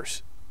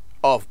 years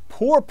of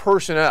poor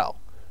personnel,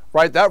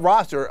 right, that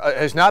roster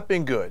has not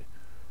been good.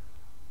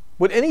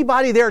 Would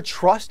anybody there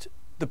trust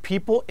the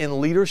people in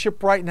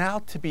leadership right now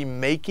to be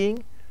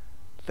making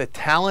the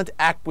talent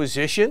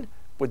acquisition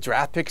with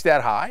draft picks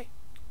that high?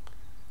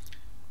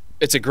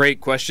 It's a great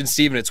question,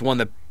 Stephen. It's one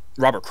that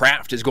Robert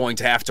Kraft is going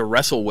to have to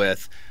wrestle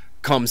with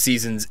come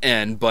season's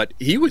end, but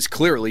he was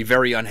clearly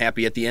very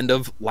unhappy at the end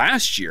of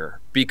last year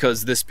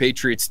because this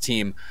Patriots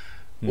team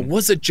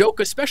was a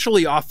joke,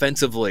 especially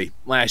offensively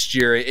last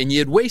year, and you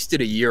had wasted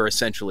a year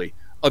essentially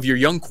of your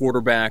young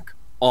quarterback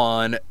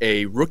on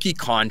a rookie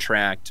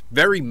contract,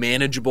 very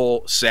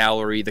manageable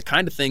salary, the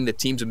kind of thing that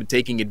teams have been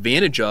taking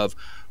advantage of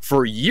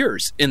for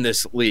years in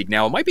this league.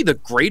 Now, it might be the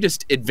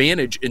greatest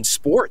advantage in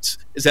sports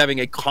is having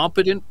a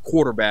competent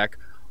quarterback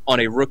on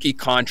a rookie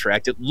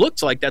contract. It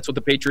looks like that's what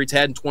the Patriots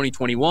had in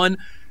 2021.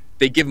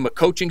 They give him a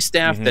coaching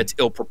staff that's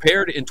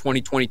ill-prepared in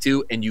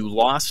 2022, and you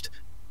lost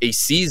a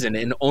season,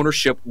 and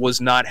ownership was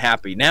not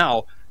happy.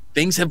 Now,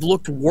 things have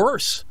looked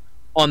worse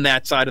on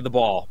that side of the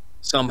ball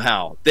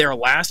somehow. They're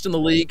last in the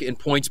league in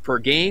points per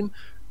game.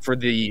 For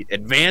the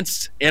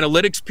advanced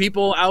analytics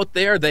people out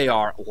there, they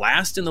are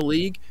last in the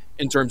league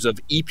in terms of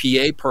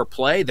EPA per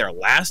play. They're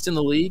last in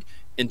the league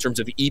in terms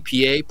of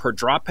EPA per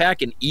drop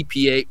pack and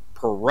EPA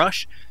per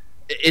rush.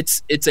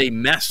 It's a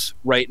mess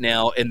right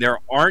now, and there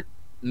aren't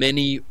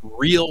many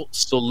real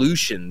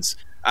solutions.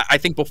 I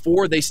think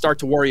before they start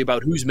to worry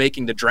about who's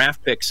making the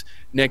draft picks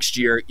next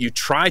year, you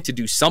try to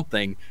do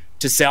something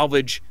to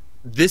salvage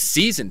this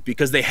season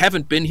because they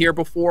haven't been here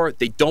before.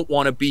 They don't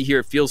want to be here.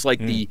 It feels like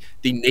the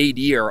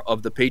nadir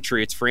of the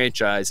Patriots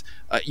franchise,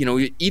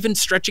 even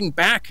stretching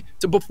back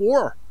to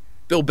before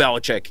Bill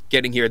Belichick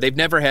getting here. They've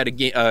never had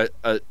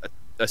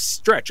a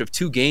stretch of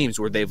 2 games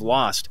where they've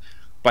lost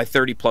by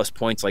 30-plus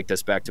points like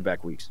this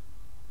back-to-back weeks.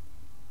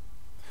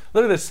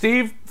 Look at this.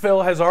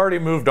 Phil has already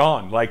moved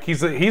on. Like,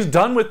 he's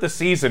done with the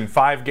season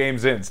 5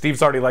 games in.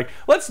 Steve's already like,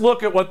 let's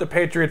look at what the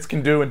Patriots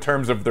can do in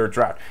terms of their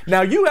draft.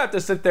 Now, you have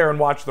to sit there and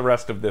watch the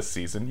rest of this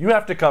season. You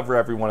have to cover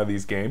every one of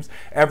these games,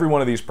 every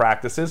one of these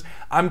practices.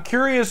 I'm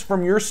curious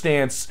from your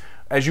stance,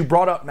 as you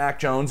brought up Mac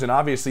Jones and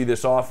obviously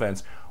this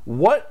offense,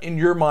 what in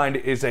your mind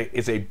is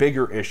a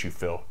bigger issue,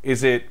 Phil?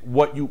 Is it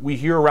what we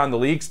hear around the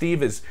league,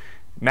 Steve, is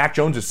Mac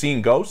Jones is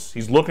seeing ghosts?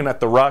 He's looking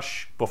at the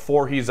rush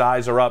before his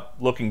eyes are up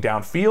looking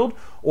downfield?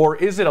 Or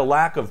is it a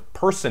lack of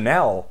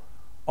personnel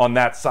on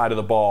that side of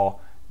the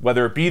ball,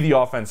 whether it be the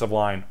offensive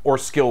line or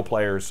skill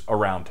players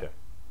around him?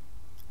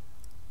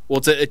 Well,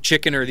 it's a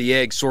chicken or the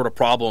egg sort of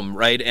problem,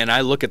 right? And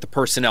I look at the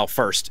personnel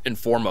first and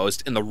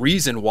foremost, and the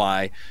reason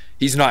why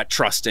he's not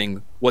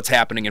trusting what's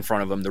happening in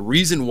front of him, the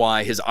reason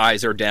why his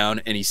eyes are down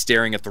and he's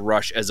staring at the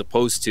rush as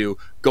opposed to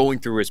going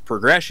through his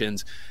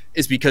progressions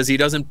is because he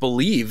doesn't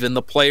believe in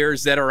the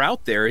players that are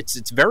out there.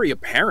 It's very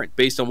apparent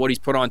based on what he's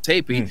put on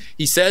tape.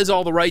 He says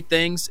all the right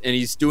things, and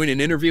he's doing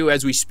an interview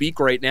as we speak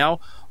right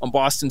now on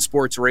Boston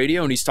Sports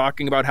Radio, and he's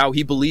talking about how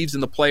he believes in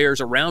the players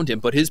around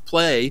him, but his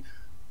play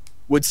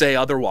would say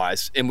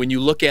otherwise. And when you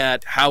look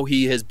at how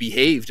he has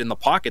behaved in the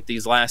pocket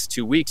these last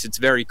 2 weeks, it's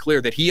very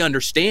clear that he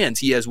understands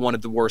he has one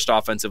of the worst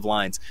offensive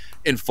lines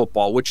in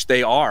football, which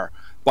they are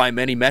by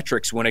many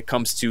metrics when it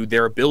comes to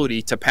their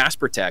ability to pass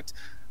protect.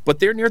 But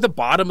they're near the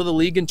bottom of the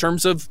league in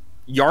terms of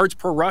yards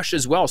per rush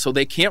as well. So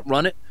they can't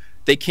run it.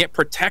 They can't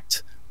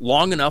protect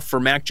long enough for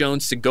Mac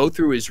Jones to go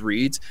through his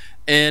reads,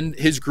 and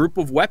his group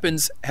of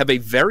weapons have a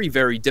very,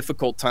 very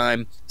difficult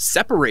time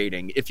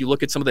separating. If you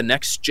look at some of the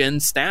next-gen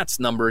stats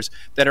numbers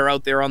that are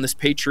out there on this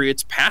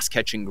Patriots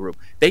pass-catching group,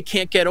 they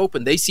can't get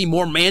open. They see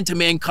more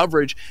man-to-man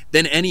coverage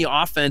than any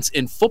offense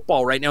in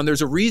football right now, and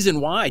there's a reason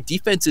why.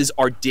 Defenses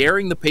are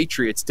daring the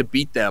Patriots to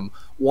beat them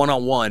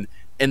one-on-one,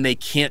 and they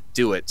can't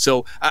do it.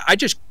 So I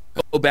just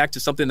go back to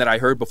something that I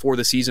heard before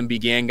the season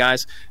began,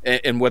 guys,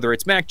 and whether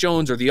it's Mac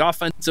Jones or the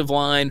offensive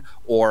line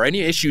or any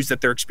issues that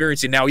they're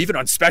experiencing now, even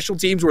on special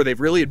teams where they've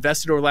really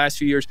invested over the last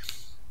few years,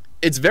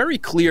 it's very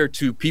clear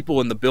to people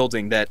in the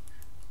building that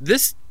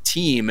this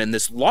team and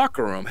this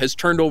locker room has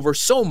turned over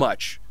so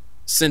much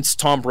since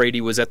Tom Brady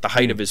was at the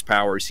height of his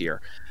powers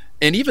here.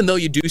 And even though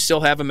you do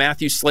still have a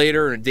Matthew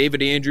Slater and a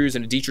David Andrews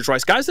and a Dietrich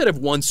Rice, guys that have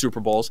won Super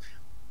Bowls,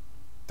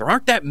 there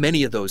aren't that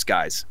many of those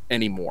guys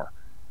anymore.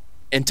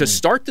 And to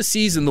start the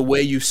season the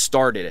way you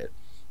started it,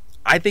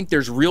 I think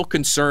there's real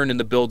concern in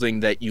the building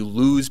that you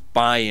lose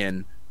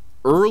buy-in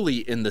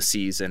early in the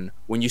season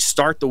when you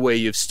start the way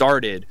you've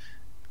started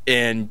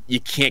and you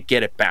can't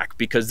get it back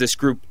because this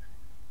group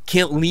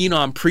can't lean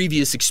on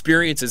previous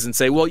experiences and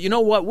say, well, you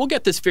know what, we'll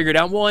get this figured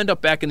out. We'll end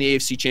up back in the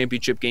AFC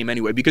Championship game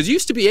anyway, because you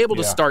used to be able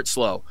to start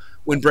slow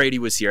when Brady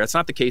was here. That's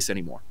not the case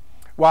anymore.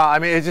 Wow, I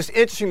mean, it's just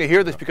interesting to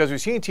hear this because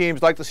we've seen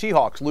teams like the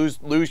Seahawks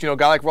lose, a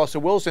guy like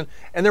Russell Wilson,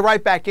 and they're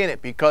right back in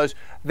it because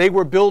they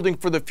were building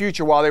for the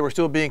future while they were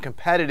still being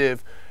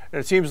competitive. And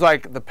it seems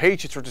like the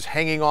Patriots were just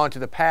hanging on to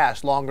the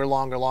past longer.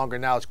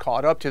 Now it's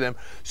caught up to them.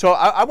 So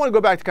I want to go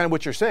back to kind of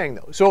what you're saying,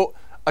 though. So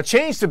a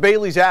change to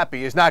Bailey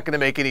Zappi is not going to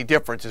make any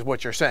difference, is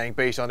what you're saying,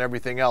 based on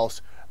everything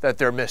else that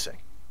they're missing.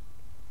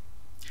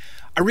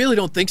 I really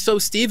don't think so,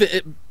 Steve.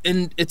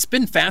 And it's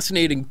been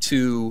fascinating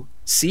to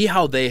see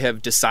how they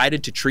have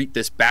decided to treat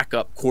this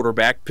backup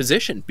quarterback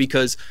position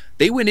because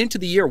they went into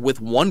the year with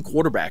one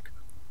quarterback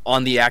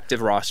on the active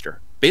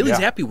roster. Bailey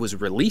Zappi was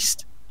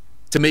released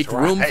to make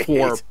room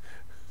for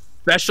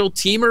special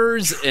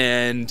teamers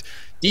and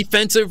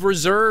defensive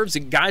reserves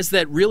and guys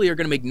that really are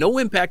going to make no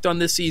impact on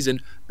this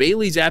season.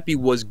 Bailey Zappi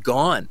was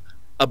gone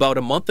about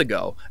a month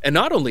ago. And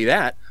not only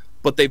that,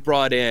 but they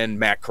brought in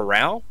Matt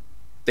Corral.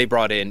 They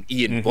brought in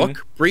Ian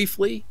Book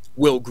briefly.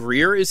 Will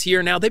Greer is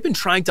here now. They've been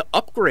trying to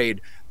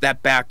upgrade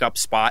that backup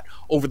spot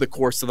over the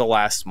course of the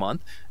last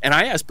month. And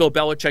I asked Bill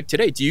Belichick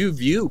today, do you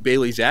view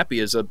Bailey Zappi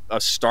as a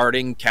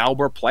starting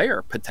caliber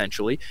player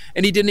potentially?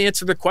 And he didn't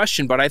answer the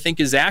question, but I think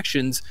his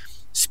actions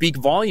speak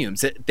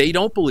volumes. They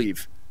don't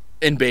believe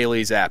in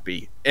Bailey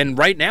Zappi. And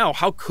right now,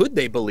 how could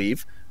they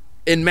believe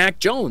in Mac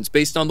Jones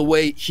based on the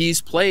way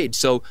he's played?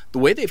 So the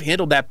way they've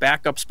handled that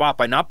backup spot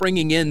by not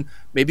bringing in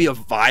maybe a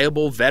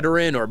viable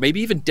veteran or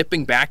maybe even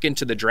dipping back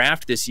into the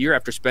draft this year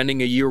after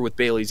spending a year with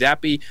Bailey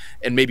Zappi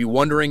and maybe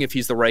wondering if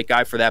he's the right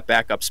guy for that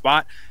backup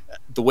spot,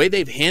 the way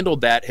they've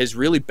handled that has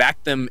really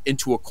backed them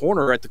into a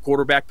corner at the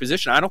quarterback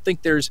position. I don't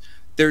think there's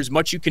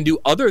much you can do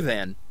other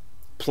than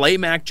play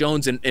Mac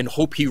Jones and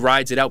hope he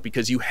rides it out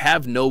because you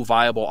have no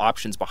viable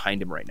options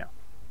behind him right now.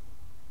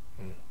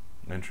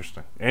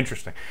 Interesting.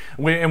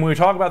 And when we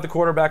talk about the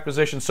quarterback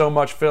position so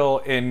much, Phil,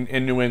 in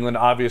New England,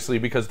 obviously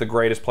because the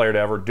greatest player to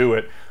ever do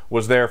it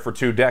was there for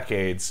 2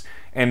 decades.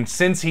 And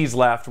since he's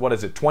left,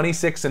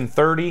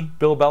 26-30,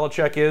 Bill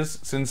Belichick is,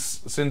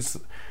 since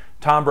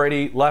Tom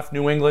Brady left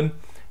New England.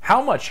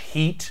 How much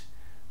heat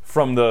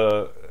from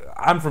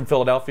I'm from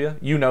Philadelphia,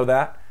 you know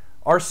that.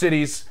 Our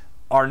cities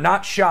are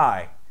not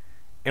shy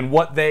in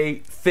what they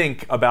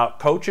think about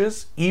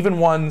coaches, even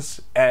ones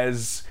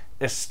as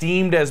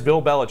esteemed as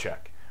Bill Belichick.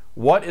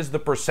 What is the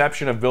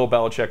perception of Bill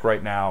Belichick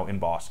right now in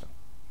Boston?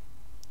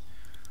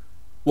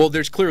 Well,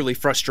 there's clearly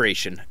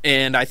frustration,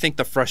 and I think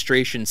the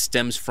frustration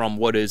stems from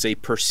what is a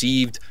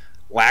perceived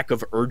lack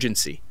of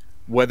urgency,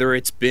 whether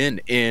it's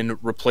been in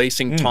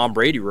replacing Tom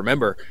Brady.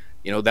 Remember,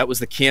 that was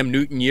the Cam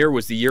Newton year,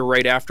 was the year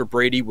right after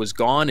Brady was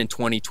gone in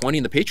 2020,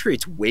 and the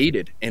Patriots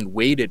waited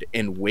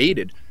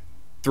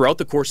throughout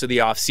the course of the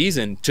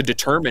offseason to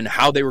determine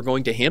how they were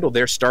going to handle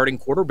their starting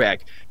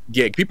quarterback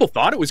gig. People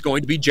thought it was going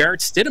to be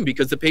Jarrett Stidham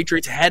because the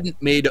Patriots hadn't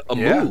made a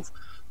move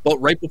But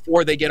right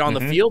before they get on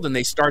the field and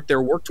they start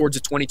their work towards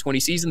the 2020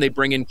 season, they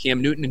bring in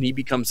Cam Newton and he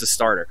becomes the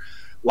starter.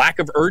 Lack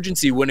of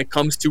urgency when it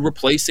comes to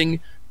replacing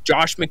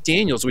Josh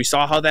McDaniels. We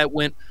saw how that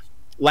went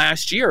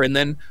last year. And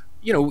then,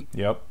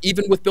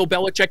 even with Bill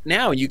Belichick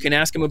now, you can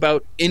ask him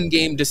about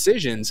in-game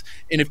decisions,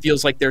 and it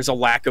feels like there's a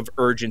lack of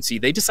urgency.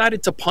 They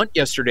decided to punt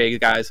yesterday,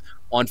 guys,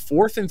 on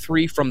 4th and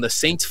 3 from the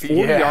Saints'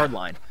 40-yard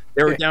line.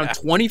 They were down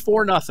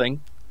 24-0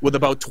 with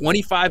about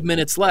 25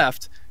 minutes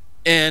left,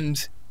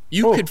 and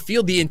you could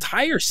feel the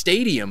entire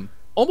stadium,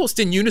 almost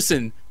in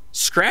unison,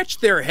 scratch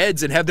their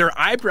heads and have their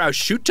eyebrows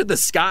shoot to the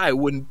sky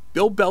when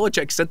Bill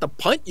Belichick sent the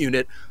punt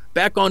unit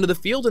back onto the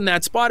field in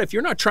that spot. If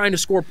you're not trying to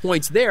score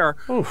points there,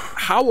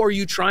 how are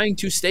you trying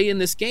to stay in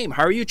this game?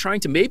 How are you trying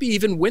to maybe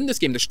even win this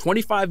game? There's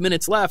 25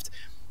 minutes left,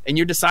 and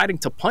you're deciding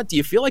to punt. Do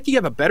you feel like you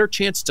have a better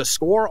chance to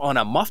score on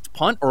a muffed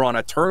punt or on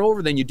a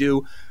turnover than you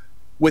do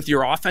with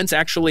your offense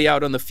actually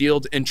out on the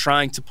field and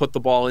trying to put the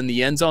ball in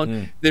the end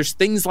zone? There's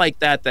things like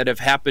that have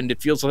happened. It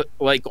feels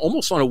like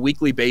almost on a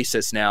weekly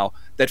basis now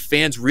that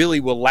fans really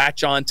will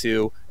latch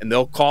onto, and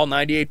they'll call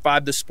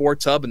 98.5 the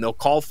Sports Hub, and they'll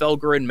call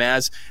Felger and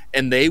Maz,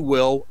 and they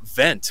will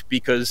vent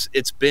because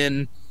it's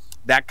been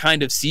that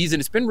kind of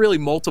season. It's been really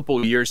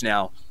multiple years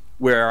now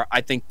where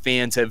I think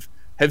fans have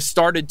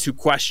started to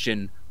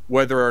question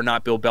whether or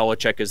not Bill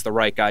Belichick is the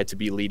right guy to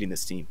be leading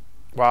this team.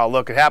 Wow,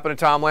 look, it happened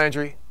to Tom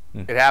Landry.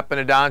 It happened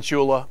to Don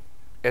Shula.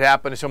 It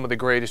happened to some of the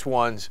greatest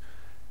ones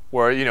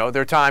where,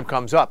 their time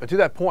comes up. And to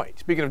that point,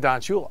 speaking of Don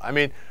Shula, I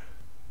mean,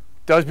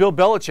 does Bill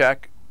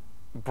Belichick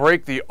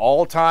break the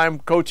all-time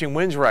coaching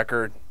wins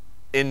record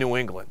in New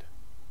England?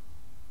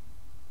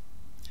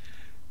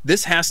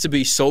 This has to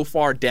be so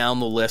far down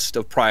the list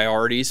of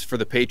priorities for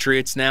the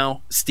Patriots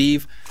now,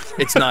 Steve.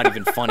 It's not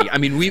even funny. I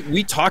mean,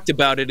 we talked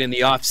about it in the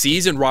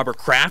offseason. Robert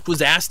Kraft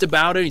was asked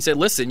about it. He said,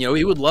 listen,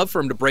 he would love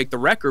for him to break the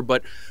record,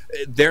 but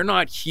they're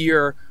not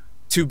here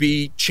to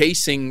be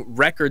chasing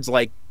records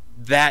like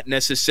that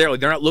necessarily.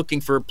 They're not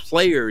looking for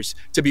players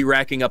to be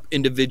racking up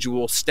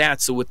individual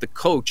stats. So with the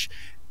coach,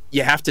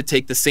 you have to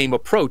take the same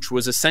approach,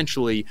 was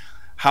essentially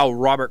how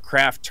Robert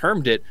Kraft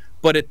termed it.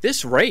 But at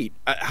this rate,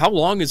 how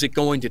long is it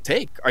going to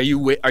take? Are you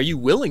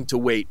willing to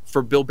wait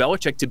for Bill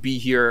Belichick to be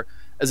here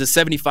as a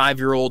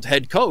 75-year-old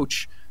head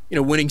coach,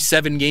 winning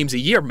 7 games a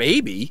year,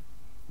 maybe,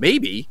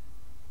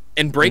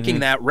 and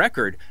breaking that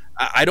record?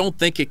 I don't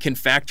think it can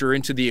factor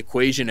into the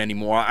equation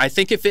anymore. I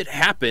think if it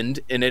happened,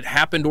 and it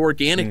happened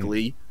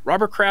organically,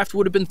 Robert Kraft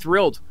would have been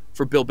thrilled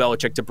for Bill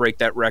Belichick to break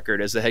that record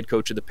as the head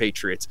coach of the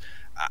Patriots.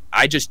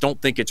 I just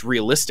don't think it's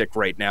realistic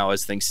right now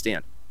as things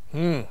stand.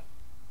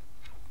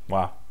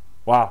 Wow.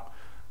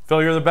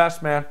 Phil, you're the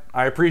best, man.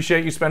 I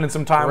appreciate you spending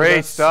some time with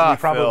us. Stuff,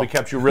 we probably Phil.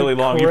 kept you really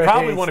long. You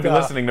probably want to be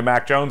listening to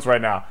Mac Jones right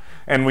now,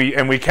 and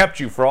we kept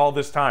you for all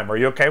this time. Are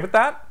you okay with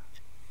that?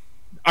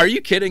 Are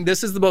you kidding?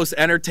 This is the most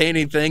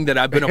entertaining thing that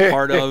I've been a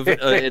part of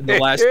in the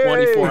last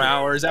 24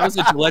 hours. I was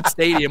at Gillette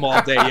Stadium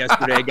all day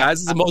yesterday, guys.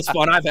 This is the most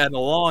fun I've had in a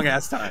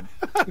long-ass time.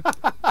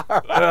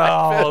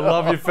 I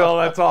love you, Phil.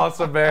 That's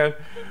awesome, man.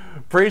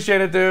 Appreciate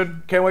it,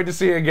 dude. Can't wait to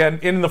see you again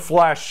in the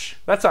flesh.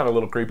 That sounded a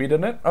little creepy,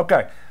 didn't it?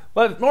 Okay.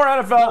 More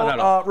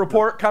NFL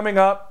report coming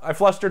up. I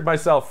flustered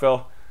myself,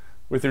 Phil,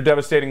 with your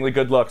devastatingly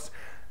good looks.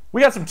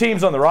 We got some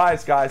teams on the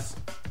rise, guys.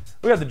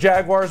 We got the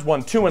Jaguars,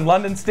 1-2 in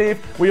London,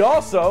 Steve. We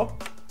also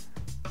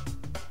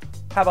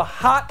have a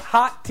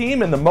hot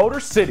team in the Motor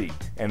City,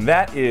 and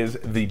that is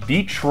the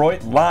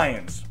Detroit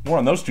Lions. More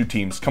on those two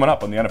teams coming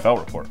up on the NFL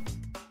report.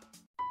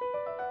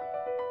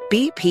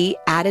 BP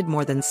added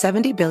more than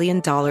 $70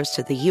 billion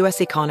to the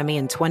U.S. economy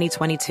in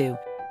 2022.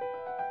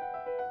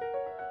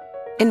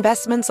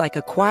 Investments like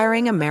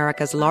acquiring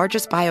America's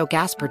largest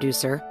biogas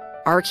producer,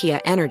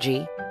 Archaea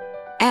Energy,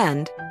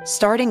 and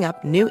starting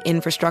up new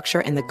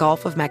infrastructure in the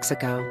Gulf of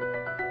Mexico.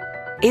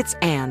 It's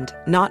and,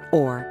 not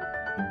or.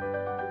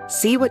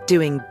 See what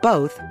doing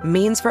both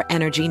means for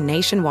energy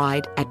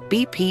nationwide at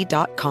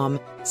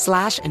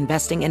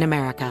bp.com/investing in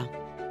America.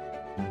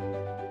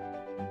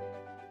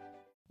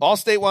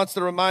 Allstate wants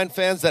to remind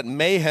fans that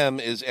mayhem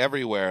is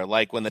everywhere,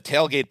 like when the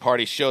tailgate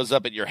party shows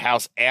up at your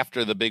house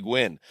after the big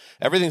win.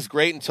 Everything's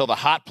great until the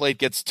hot plate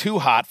gets too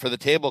hot for the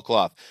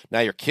tablecloth.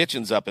 Now your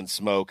kitchen's up in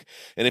smoke.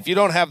 And if you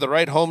don't have the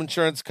right home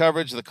insurance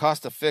coverage, the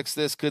cost to fix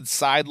this could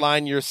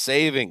sideline your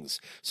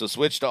savings. So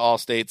switch to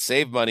Allstate,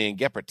 save money, and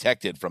get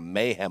protected from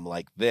mayhem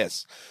like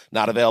this.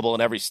 Not available in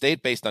every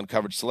state based on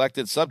coverage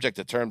selected, subject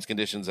to terms,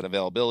 conditions, and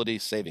availability.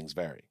 Savings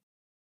vary.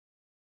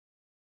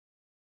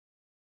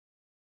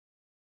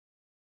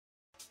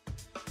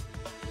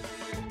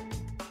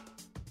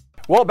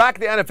 Well, back to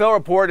the NFL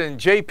report, and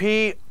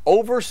JP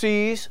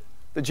overseas.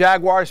 The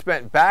Jaguars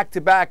spent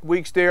back-to-back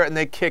weeks there, and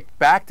they kicked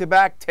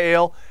back-to-back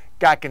tail,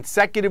 got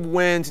consecutive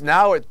wins.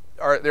 Now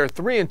they're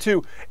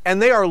 3-2, and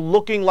they are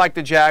looking like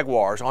the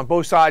Jaguars on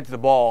both sides of the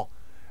ball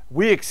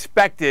we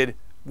expected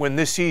when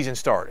this season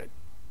started.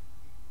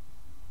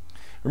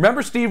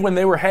 Remember, Steve, when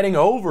they were heading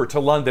over to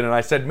London, and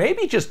I said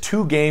maybe just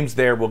 2 games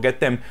there will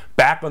get them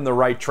back on the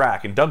right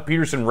track. And Doug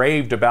Peterson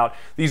raved about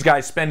these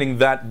guys spending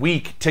that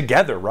week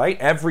together, right?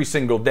 Every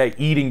single day,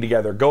 eating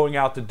together, going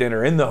out to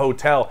dinner, in the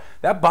hotel.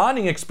 That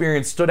bonding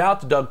experience stood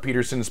out to Doug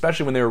Peterson,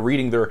 especially when they were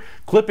reading their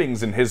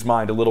clippings in his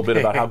mind a little bit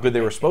about how good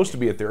they were supposed to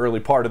be at the early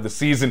part of the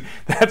season.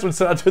 That's what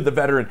stood out to the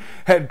veteran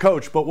head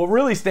coach. But what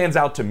really stands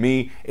out to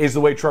me is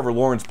the way Trevor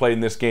Lawrence played in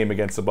this game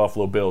against the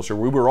Buffalo Bills.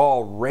 We were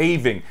all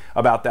raving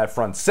about that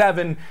front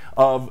seven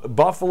of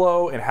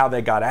Buffalo and how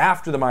they got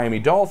after the Miami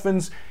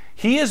Dolphins.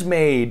 He has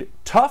made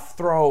tough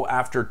throw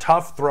after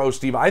tough throw,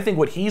 Steve. I think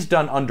what he's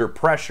done under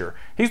pressure,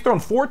 he's thrown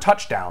 4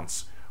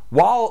 touchdowns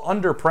while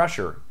under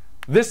pressure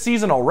this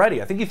season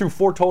already. I think he threw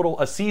 4 total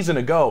a season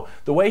ago.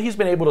 The way he's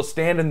been able to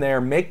stand in there,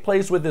 make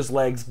plays with his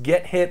legs,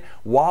 get hit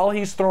while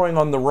he's throwing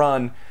on the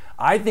run,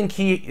 I think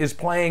he is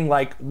playing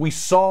like we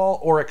saw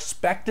or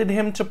expected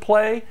him to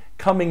play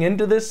coming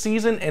into this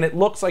season, and it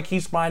looks like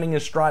he's finding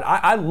his stride.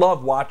 I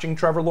love watching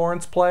Trevor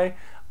Lawrence play.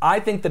 I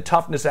think the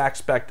toughness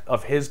aspect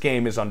of his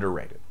game is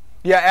underrated.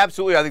 Yeah,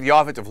 absolutely. I think the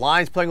offensive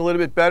line's playing a little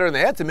bit better, and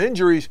they had some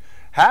injuries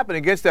happen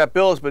against that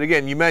Bills. But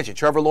again, you mentioned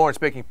Trevor Lawrence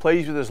making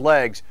plays with his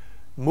legs,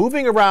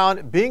 moving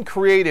around, being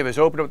creative has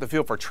opened up the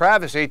field for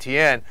Travis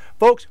Etienne.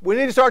 Folks, we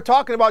need to start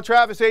talking about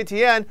Travis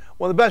Etienne,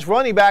 one of the best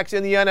running backs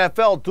in the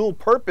NFL, dual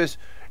purpose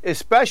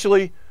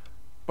especially,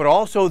 but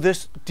also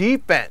this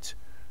defense.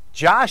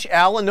 Josh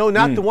Allen, no,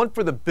 not the one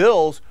for the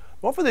Bills,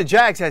 one for the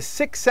Jags, has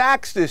 6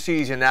 sacks this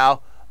season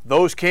now.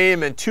 Those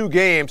came in 2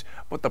 games,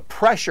 but the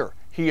pressure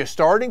he is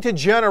starting to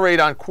generate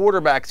on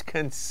quarterbacks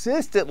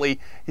consistently,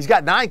 he's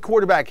got 9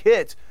 quarterback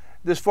hits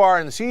this far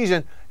in the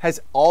season,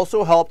 has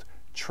also helped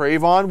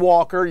Trayvon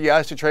Walker.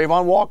 Yes, to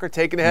Trayvon Walker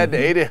taking ahead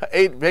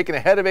to making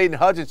ahead of Aiden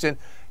Hutchinson.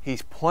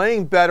 He's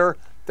playing better.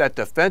 That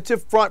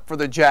defensive front for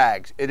the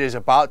Jags, it is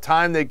about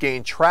time they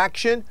gain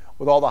traction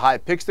with all the high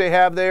picks they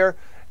have there.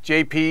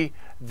 JP,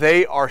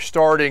 they are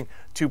starting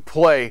to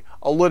play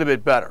a little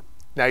bit better.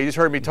 Now, you just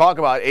heard me talk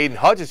about Aiden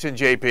Hutchinson,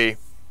 JP.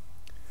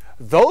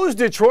 Those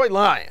Detroit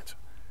Lions,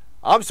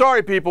 I'm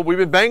sorry, people, we've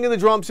been banging the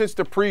drum since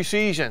the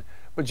preseason,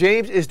 but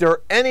James, is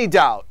there any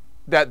doubt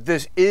that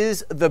this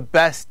is the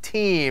best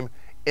team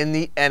in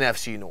the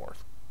NFC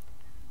North?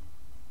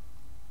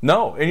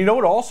 No, and you know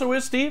what also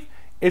is, Steve?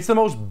 It's the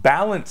most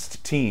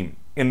balanced team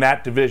in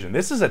that division.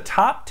 This is a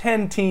top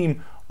 10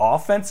 team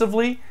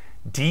offensively,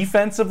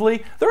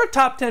 defensively. They're a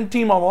top 10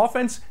 team on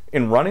offense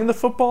in running the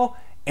football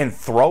and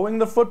throwing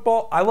the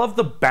football. I love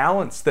the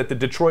balance that the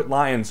Detroit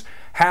Lions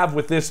have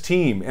with this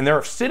team. And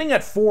they're sitting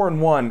at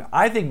 4-1,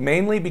 I think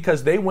mainly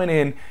because they went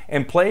in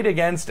and played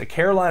against a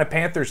Carolina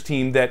Panthers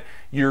team that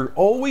you're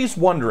always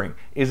wondering,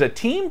 is a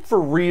team for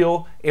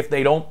real if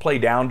they don't play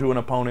down to an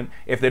opponent,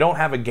 if they don't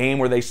have a game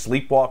where they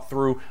sleepwalk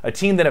through, a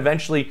team that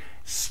eventually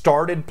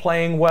started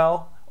playing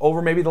well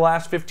over maybe the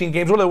last 15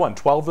 games. What have they won?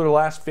 12 of their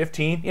last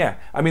 15? Yeah.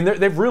 I mean,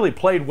 they've really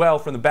played well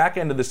from the back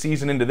end of the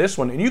season into this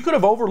one, and you could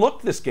have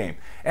overlooked this game.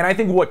 And I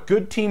think what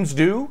good teams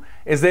do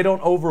is they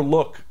don't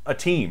overlook a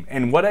team.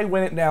 And what they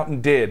went out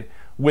and did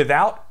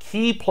without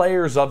key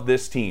players of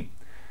this team,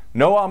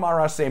 no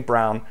Amon-Ra St.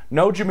 Brown,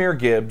 no Jahmyr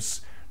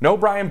Gibbs, no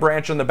Brian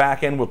Branch on the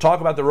back end. We'll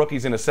talk about the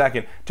rookies in a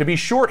second. To be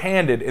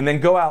shorthanded and then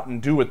go out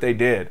and do what they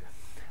did,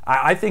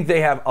 I think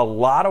they have a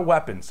lot of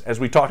weapons. As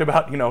we talked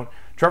about,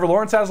 Trevor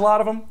Lawrence has a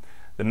lot of them.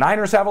 The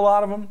Niners have a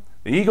lot of them.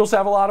 The Eagles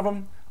have a lot of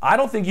them. I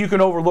don't think you can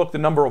overlook the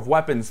number of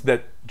weapons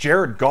that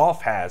Jared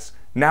Goff has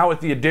now with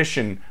the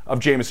addition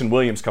of Jameson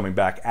Williams coming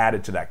back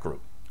added to that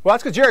group. Well,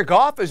 that's because Jared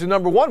Goff is the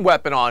number 1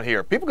 weapon on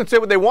here. People can say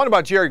what they want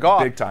about Jared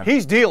Goff. Big time.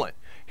 He's dealing.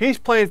 He's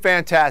playing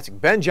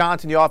fantastic. Ben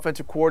Johnson, the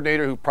offensive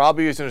coordinator, who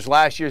probably is in his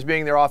last year as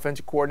being their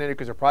offensive coordinator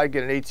because they'll probably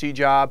get an 8C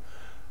job,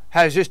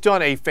 has just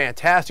done a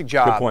fantastic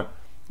job. Good point.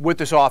 With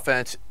this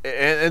offense.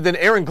 And then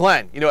Aaron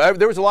Glenn,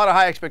 there was a lot of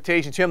high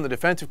expectations, him, the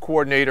defensive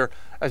coordinator,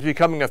 as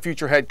becoming a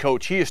future head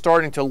coach. He is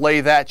starting to lay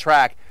that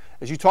track.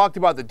 As you talked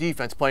about the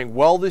defense playing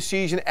well this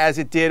season as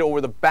it did over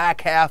the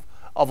back half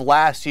of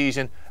last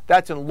season,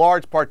 that's in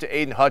large part to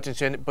Aiden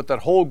Hutchinson, but that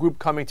whole group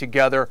coming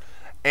together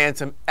and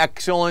some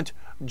excellent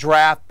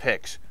draft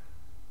picks.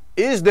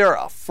 Is there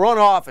a front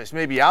office,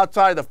 maybe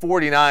outside the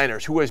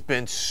 49ers, who has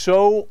been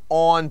so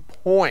on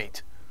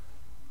point?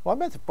 Well, I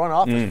meant the front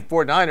office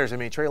for 49ers. I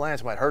mean, Trey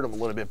Lance might hurt them a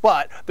little bit,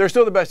 but they're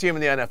still the best team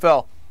in the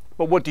NFL.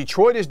 But what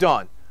Detroit has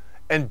done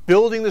and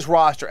building this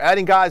roster,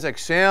 adding guys like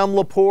Sam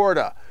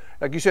Laporta,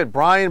 like you said,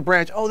 Brian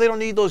Branch, they don't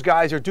need those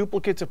guys. They're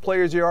duplicates of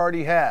players they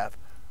already have.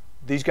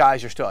 These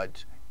guys are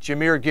studs.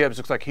 Jahmyr Gibbs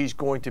looks like he's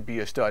going to be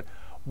a stud.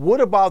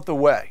 What about the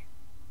way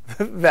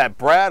that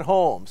Brad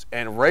Holmes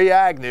and Ray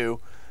Agnew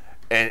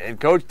and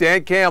Coach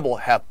Dan Campbell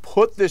have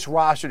put this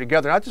roster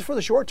together, not just for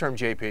the short term,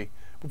 JP,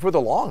 but for the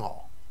long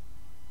haul?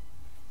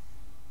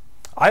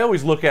 I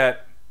always look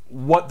at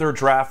what their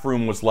draft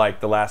room was like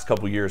the last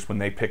couple years when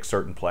they picked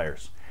certain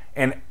players.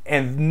 And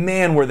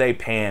man, were they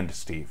panned,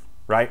 Steve,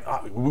 right?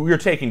 You're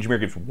taking Jahmyr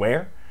Gibbs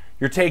where?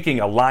 You're taking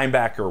a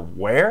linebacker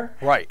where?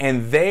 Right.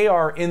 And they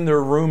are in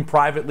their room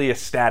privately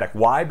ecstatic.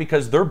 Why?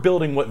 Because they're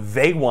building what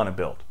they want to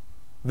build.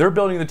 They're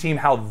building the team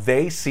how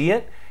they see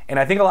it. And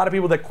I think a lot of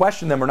people that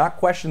question them are not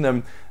questioning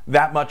them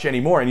that much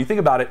anymore. And you think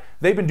about it,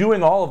 they've been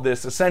doing all of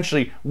this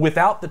essentially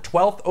without the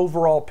 12th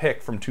overall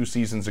pick from 2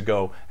 seasons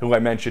ago, who I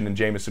mentioned in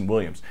Jamison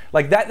Williams.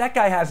 Like that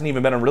guy hasn't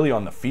even been really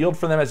on the field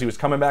for them as he was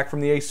coming back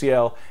from the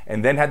ACL,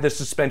 and then had this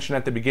suspension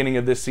at the beginning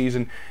of this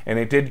season, and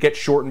it did get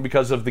shortened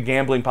because of the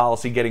gambling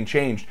policy getting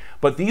changed.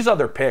 But these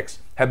other picks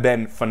have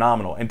been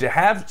phenomenal. And to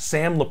have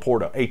Sam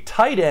Laporta, a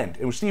tight end,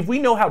 and Steve, we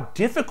know how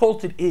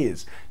difficult it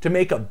is to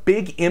make a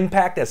big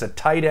impact as a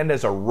tight end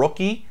as a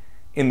rookie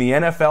in the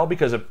NFL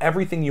because of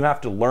everything you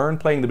have to learn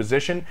playing the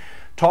position.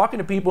 Talking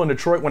to people in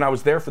Detroit when I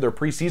was there for their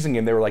preseason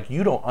game, they were like,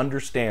 you don't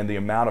understand the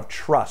amount of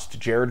trust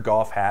Jared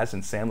Goff has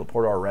in Sam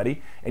Laporta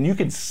already, and you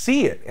can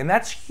see it, and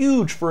that's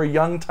huge for a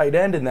young tight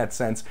end in that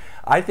sense.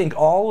 I think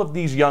all of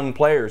these young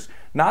players,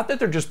 not that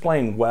they're just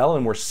playing well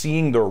and we're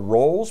seeing their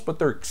roles, but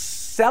they're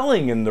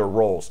excelling in their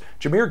roles.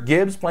 Jahmyr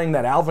Gibbs playing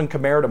that Alvin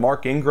Kamara to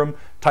Mark Ingram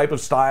type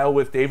of style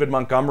with David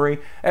Montgomery.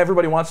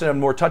 Everybody wants to have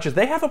more touches.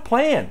 They have a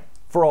plan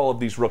for all of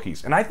these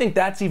rookies. And I think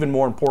that's even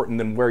more important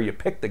than where you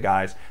pick the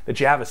guys, that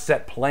you have a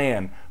set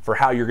plan for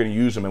how you're going to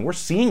use them. And we're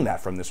seeing that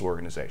from this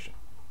organization.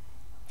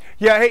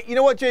 Yeah, hey, you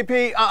know what,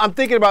 JP? I'm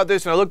thinking about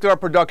this, and I looked at our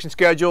production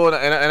schedule,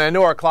 and I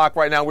know our clock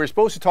right now. We're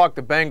supposed to talk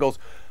the Bengals.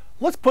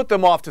 Let's put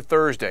them off to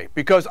Thursday,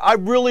 because I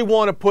really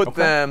want to put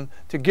them,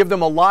 to give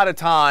them a lot of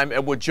time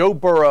at what Joe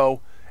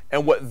Burrow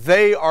and what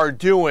they are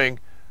doing.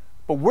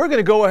 But we're going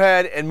to go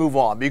ahead and move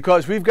on,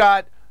 because we've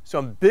got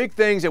some big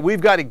things that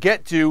we've got to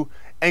get to,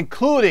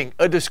 including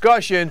a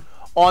discussion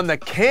on the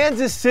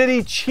Kansas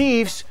City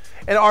Chiefs,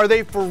 and are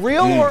they for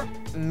real, or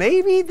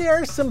maybe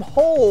there's some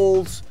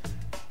holes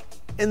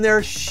in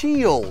their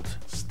shield.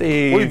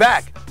 Steve. We'll be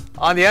back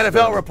on the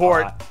NFL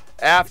Report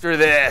after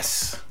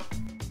this.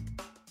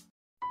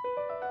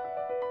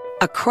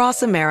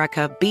 Across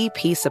America,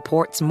 BP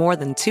supports more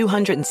than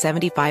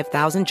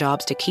 275,000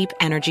 jobs to keep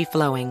energy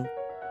flowing.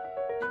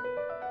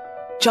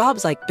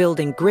 Jobs like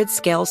building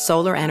grid-scale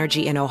solar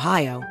energy in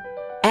Ohio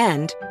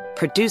and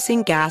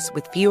producing gas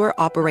with fewer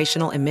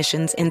operational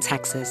emissions in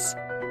Texas.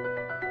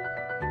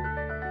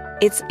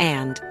 It's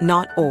and,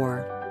 not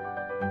or.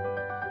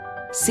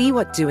 See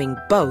what doing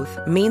both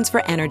means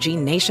for energy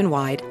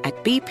nationwide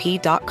at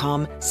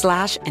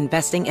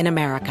bp.com/investing in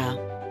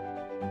America.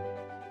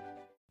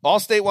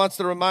 Allstate wants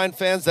to remind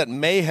fans that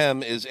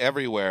mayhem is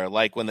everywhere,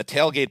 like when the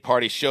tailgate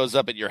party shows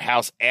up at your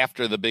house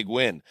after the big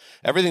win.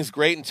 Everything's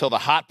great until the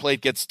hot plate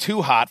gets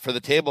too hot for the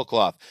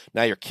tablecloth.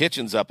 Now your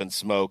kitchen's up in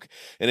smoke.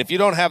 And if you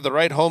don't have the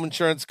right home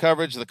insurance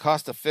coverage, the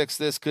cost to fix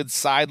this could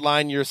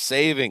sideline your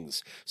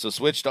savings. So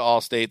switch to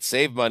Allstate,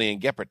 save money,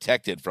 and get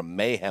protected from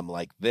mayhem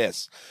like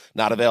this.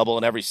 Not available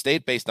in every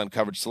state based on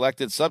coverage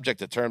selected, subject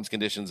to terms,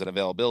 conditions, and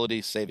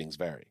availability. Savings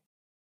vary.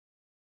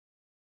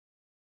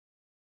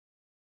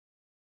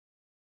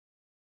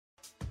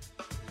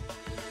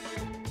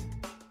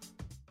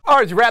 All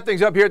right, to wrap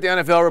things up here at the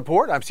NFL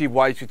Report, I'm Steve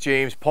Weitz with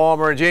James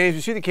Palmer. And James,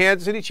 you see the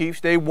Kansas City Chiefs,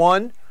 they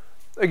won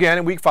again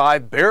in Week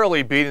 5,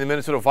 barely beating the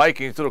Minnesota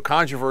Vikings. A little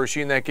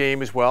controversy in that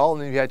game as well.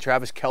 And then you had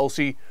Travis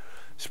Kelce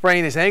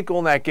sprain his ankle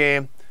in that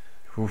game.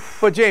 Oof.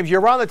 But James,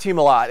 you're around the team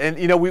a lot. And,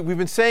 you know, we've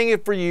been saying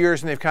it for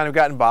years, and they've kind of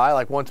gotten by,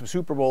 like won some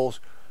Super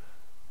Bowls.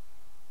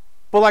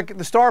 But like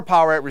the star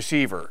power at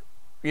receiver,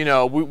 you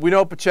know, we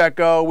know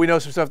Pacheco, we know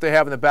some stuff they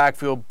have in the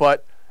backfield,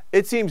 but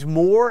it seems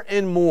more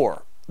and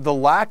more the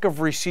lack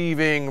of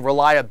receiving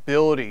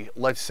reliability,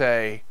 let's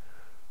say,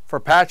 for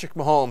Patrick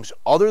Mahomes,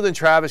 other than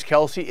Travis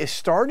Kelce, is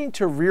starting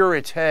to rear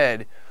its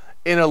head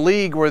in a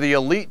league where the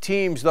elite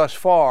teams thus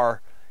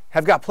far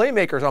have got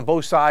playmakers on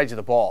both sides of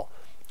the ball.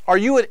 Are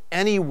you in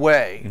any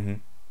way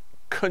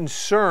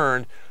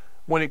concerned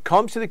when it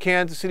comes to the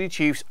Kansas City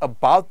Chiefs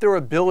about their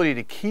ability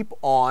to keep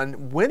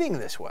on winning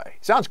this way?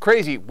 Sounds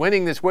crazy,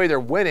 winning this way, they're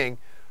winning,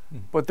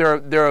 but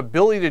their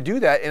ability to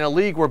do that in a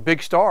league where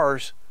big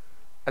stars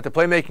at the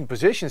playmaking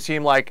position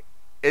seem like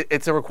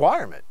it's a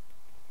requirement.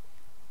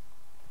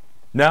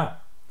 No.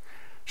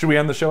 Should we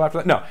end the show after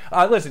that? No.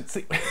 Listen,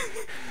 see,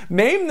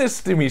 name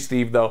this to me,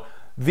 Steve, though.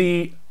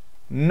 The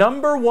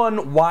number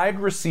one wide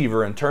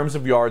receiver in terms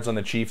of yards on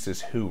the Chiefs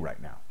is who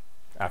right now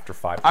after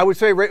 5 games? I would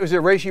say, was it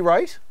Rashee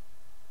Rice?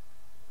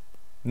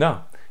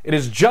 No. It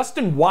is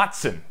Justin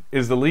Watson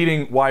is the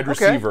leading wide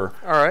receiver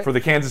for the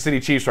Kansas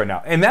City Chiefs right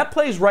now. And that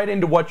plays right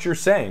into what you're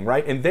saying,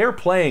 right? And they're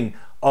playing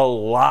a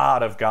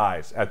lot of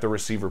guys at the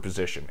receiver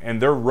position,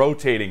 and they're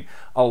rotating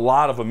a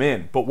lot of them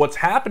in. But what's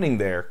happening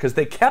there, because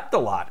they kept a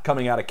lot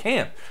coming out of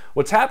camp,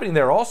 what's happening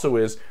there also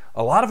is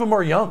a lot of them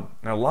are young,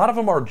 and a lot of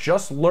them are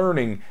just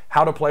learning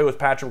how to play with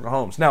Patrick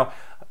Mahomes. Now,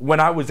 when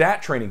I was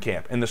at training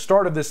camp in the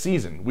start of this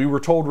season, we were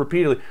told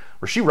repeatedly,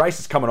 Rashee Rice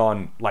is coming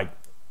on like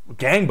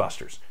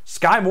gangbusters.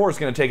 Sky Moore is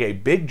going to take a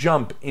big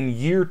jump in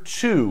year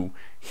 2.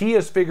 He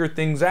has figured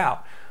things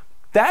out.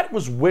 That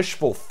was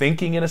wishful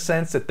thinking in a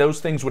sense, that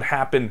those things would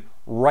happen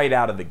right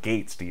out of the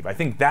gate, Steve. I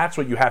think that's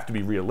what you have to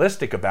be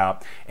realistic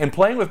about. And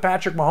playing with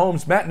Patrick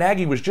Mahomes, Matt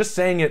Nagy was just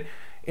saying it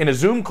in a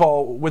Zoom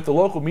call with the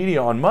local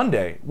media on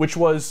Monday, which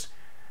was,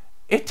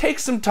 it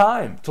takes some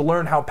time to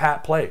learn how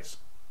Pat plays.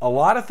 a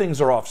lot of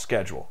things are off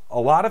schedule. A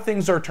lot of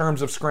things are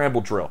terms of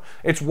scramble drill.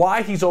 It's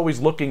why he's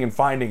always looking and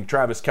finding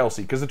Travis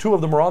Kelce, because the two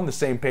of them are on the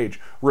same page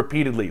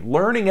repeatedly,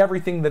 learning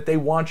everything that they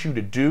want you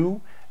to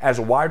do as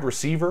a wide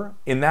receiver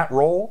in that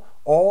role,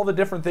 all the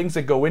different things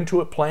that go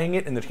into it, playing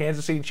it in the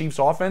Kansas City Chiefs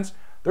offense.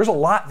 There's a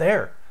lot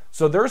there.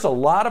 So there's a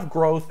lot of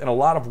growth and a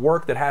lot of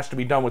work that has to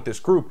be done with this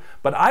group,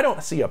 but I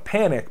don't see a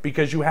panic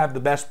because you have the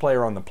best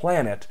player on the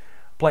planet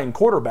playing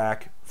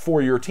quarterback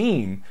for your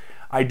team.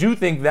 I do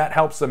think that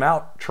helps them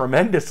out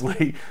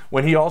tremendously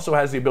when he also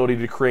has the ability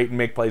to create and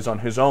make plays on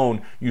his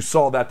own. You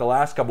saw that the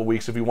last couple of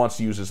weeks. If he wants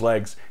to use his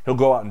legs, he'll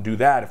go out and do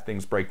that if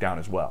things break down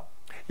as well.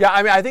 Yeah,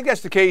 I mean, I think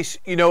that's the case,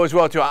 as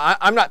well, too.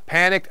 I'm not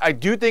panicked. I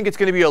do think it's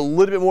going to be a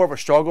little bit more of a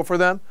struggle for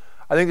them.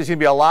 I think there's going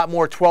to be a lot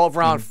more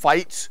 12-round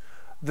fights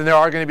than there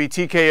are going to be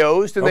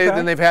TKOs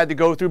than they've had to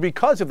go through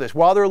because of this.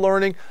 While they're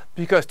learning,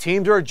 because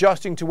teams are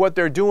adjusting to what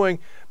they're doing.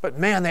 But,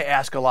 man, they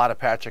ask a lot of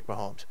Patrick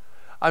Mahomes.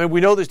 I mean,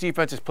 we know this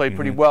defense has played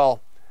pretty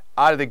well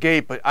out of the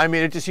gate, but, I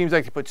mean, it just seems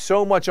like they put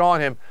so much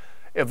on him.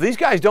 If these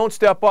guys don't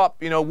step up,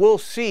 we'll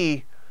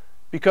see,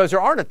 because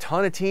there aren't a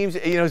ton of teams.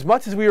 As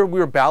much as we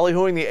were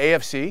ballyhooing the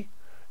AFC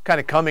kind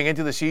of coming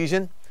into the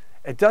season,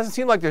 it doesn't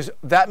seem like there's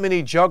that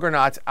many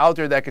juggernauts out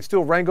there that could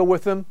still wrangle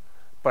with them,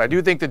 but I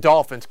do think the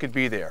Dolphins could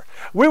be there.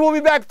 We will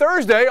be back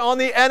Thursday on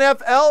the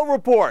NFL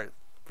Report.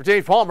 For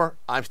James Palmer,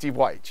 I'm Steve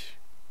White.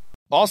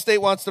 Allstate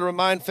wants to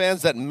remind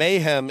fans that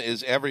mayhem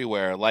is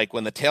everywhere, like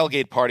when the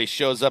tailgate party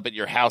shows up at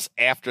your house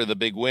after the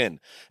big win.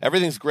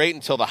 Everything's great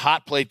until the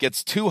hot plate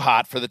gets too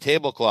hot for the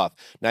tablecloth.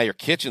 Now your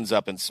kitchen's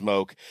up in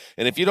smoke.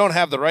 And if you don't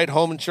have the right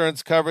home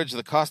insurance coverage,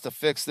 the cost to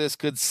fix this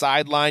could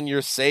sideline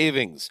your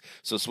savings.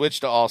 So switch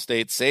to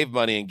Allstate, save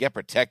money, and get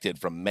protected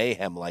from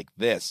mayhem like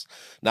this.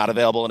 Not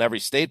available in every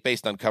state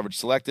based on coverage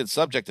selected,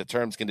 subject to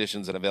terms,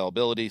 conditions, and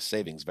availability.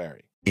 Savings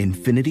vary.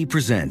 Infiniti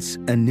presents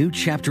a new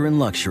chapter in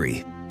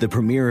luxury, the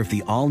premiere of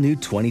the all-new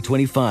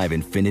 2025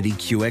 Infiniti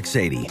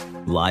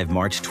QX80, live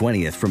March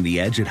 20th from the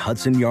Edge at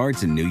Hudson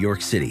Yards in New York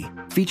City,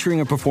 featuring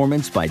a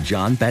performance by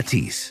John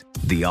Batiste.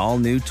 The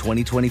all-new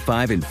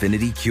 2025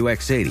 Infiniti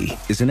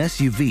QX80 is an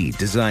SUV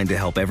designed to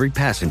help every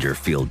passenger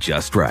feel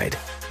just right.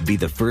 Be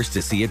the first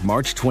to see it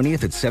March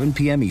 20th at 7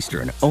 p.m.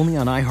 Eastern, only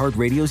on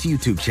iHeartRadio's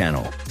YouTube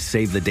channel.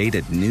 Save the date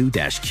at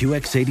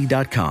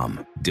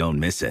new-QX80.com. Don't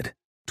miss it.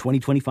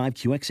 2025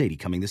 QX80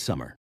 coming this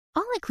summer.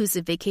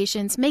 All-inclusive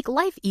vacations make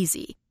life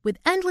easy with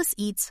endless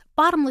eats,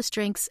 bottomless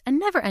drinks, and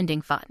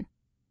never-ending fun.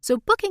 So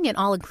booking an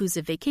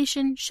all-inclusive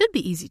vacation should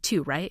be easy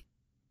too, right?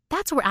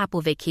 That's where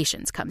Apple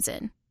Vacations comes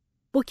in.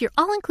 Book your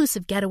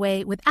all-inclusive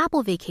getaway with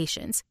Apple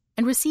Vacations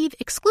and receive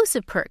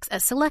exclusive perks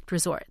at select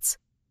resorts.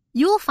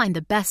 You'll find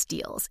the best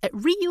deals at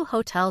Riu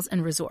Hotels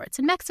and Resorts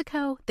in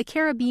Mexico, the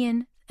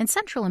Caribbean, and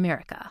Central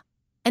America.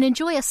 And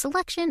enjoy a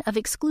selection of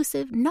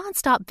exclusive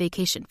non-stop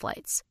vacation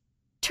flights.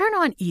 Turn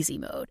on easy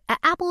mode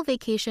at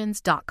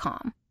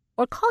applevacations.com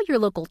or call your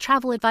local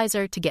travel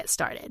advisor to get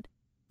started.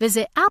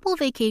 Visit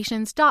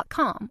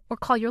applevacations.com or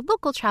call your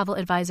local travel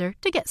advisor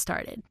to get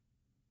started.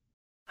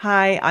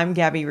 Hi, I'm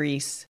Gabby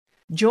Reese.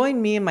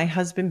 Join me and my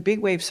husband,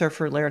 big wave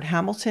surfer Laird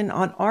Hamilton,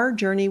 on our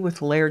journey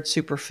with Laird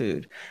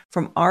Superfood.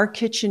 From our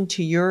kitchen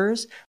to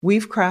yours,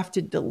 we've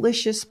crafted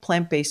delicious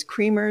plant-based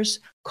creamers,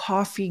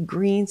 coffee,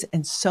 greens,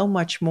 and so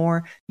much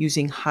more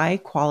using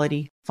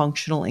high-quality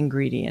functional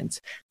ingredients.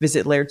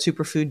 Visit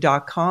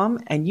lairdsuperfood.com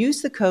and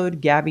use the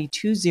code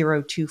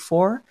GABBY2024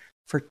 for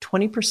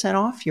 20%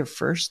 off your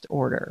first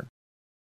order.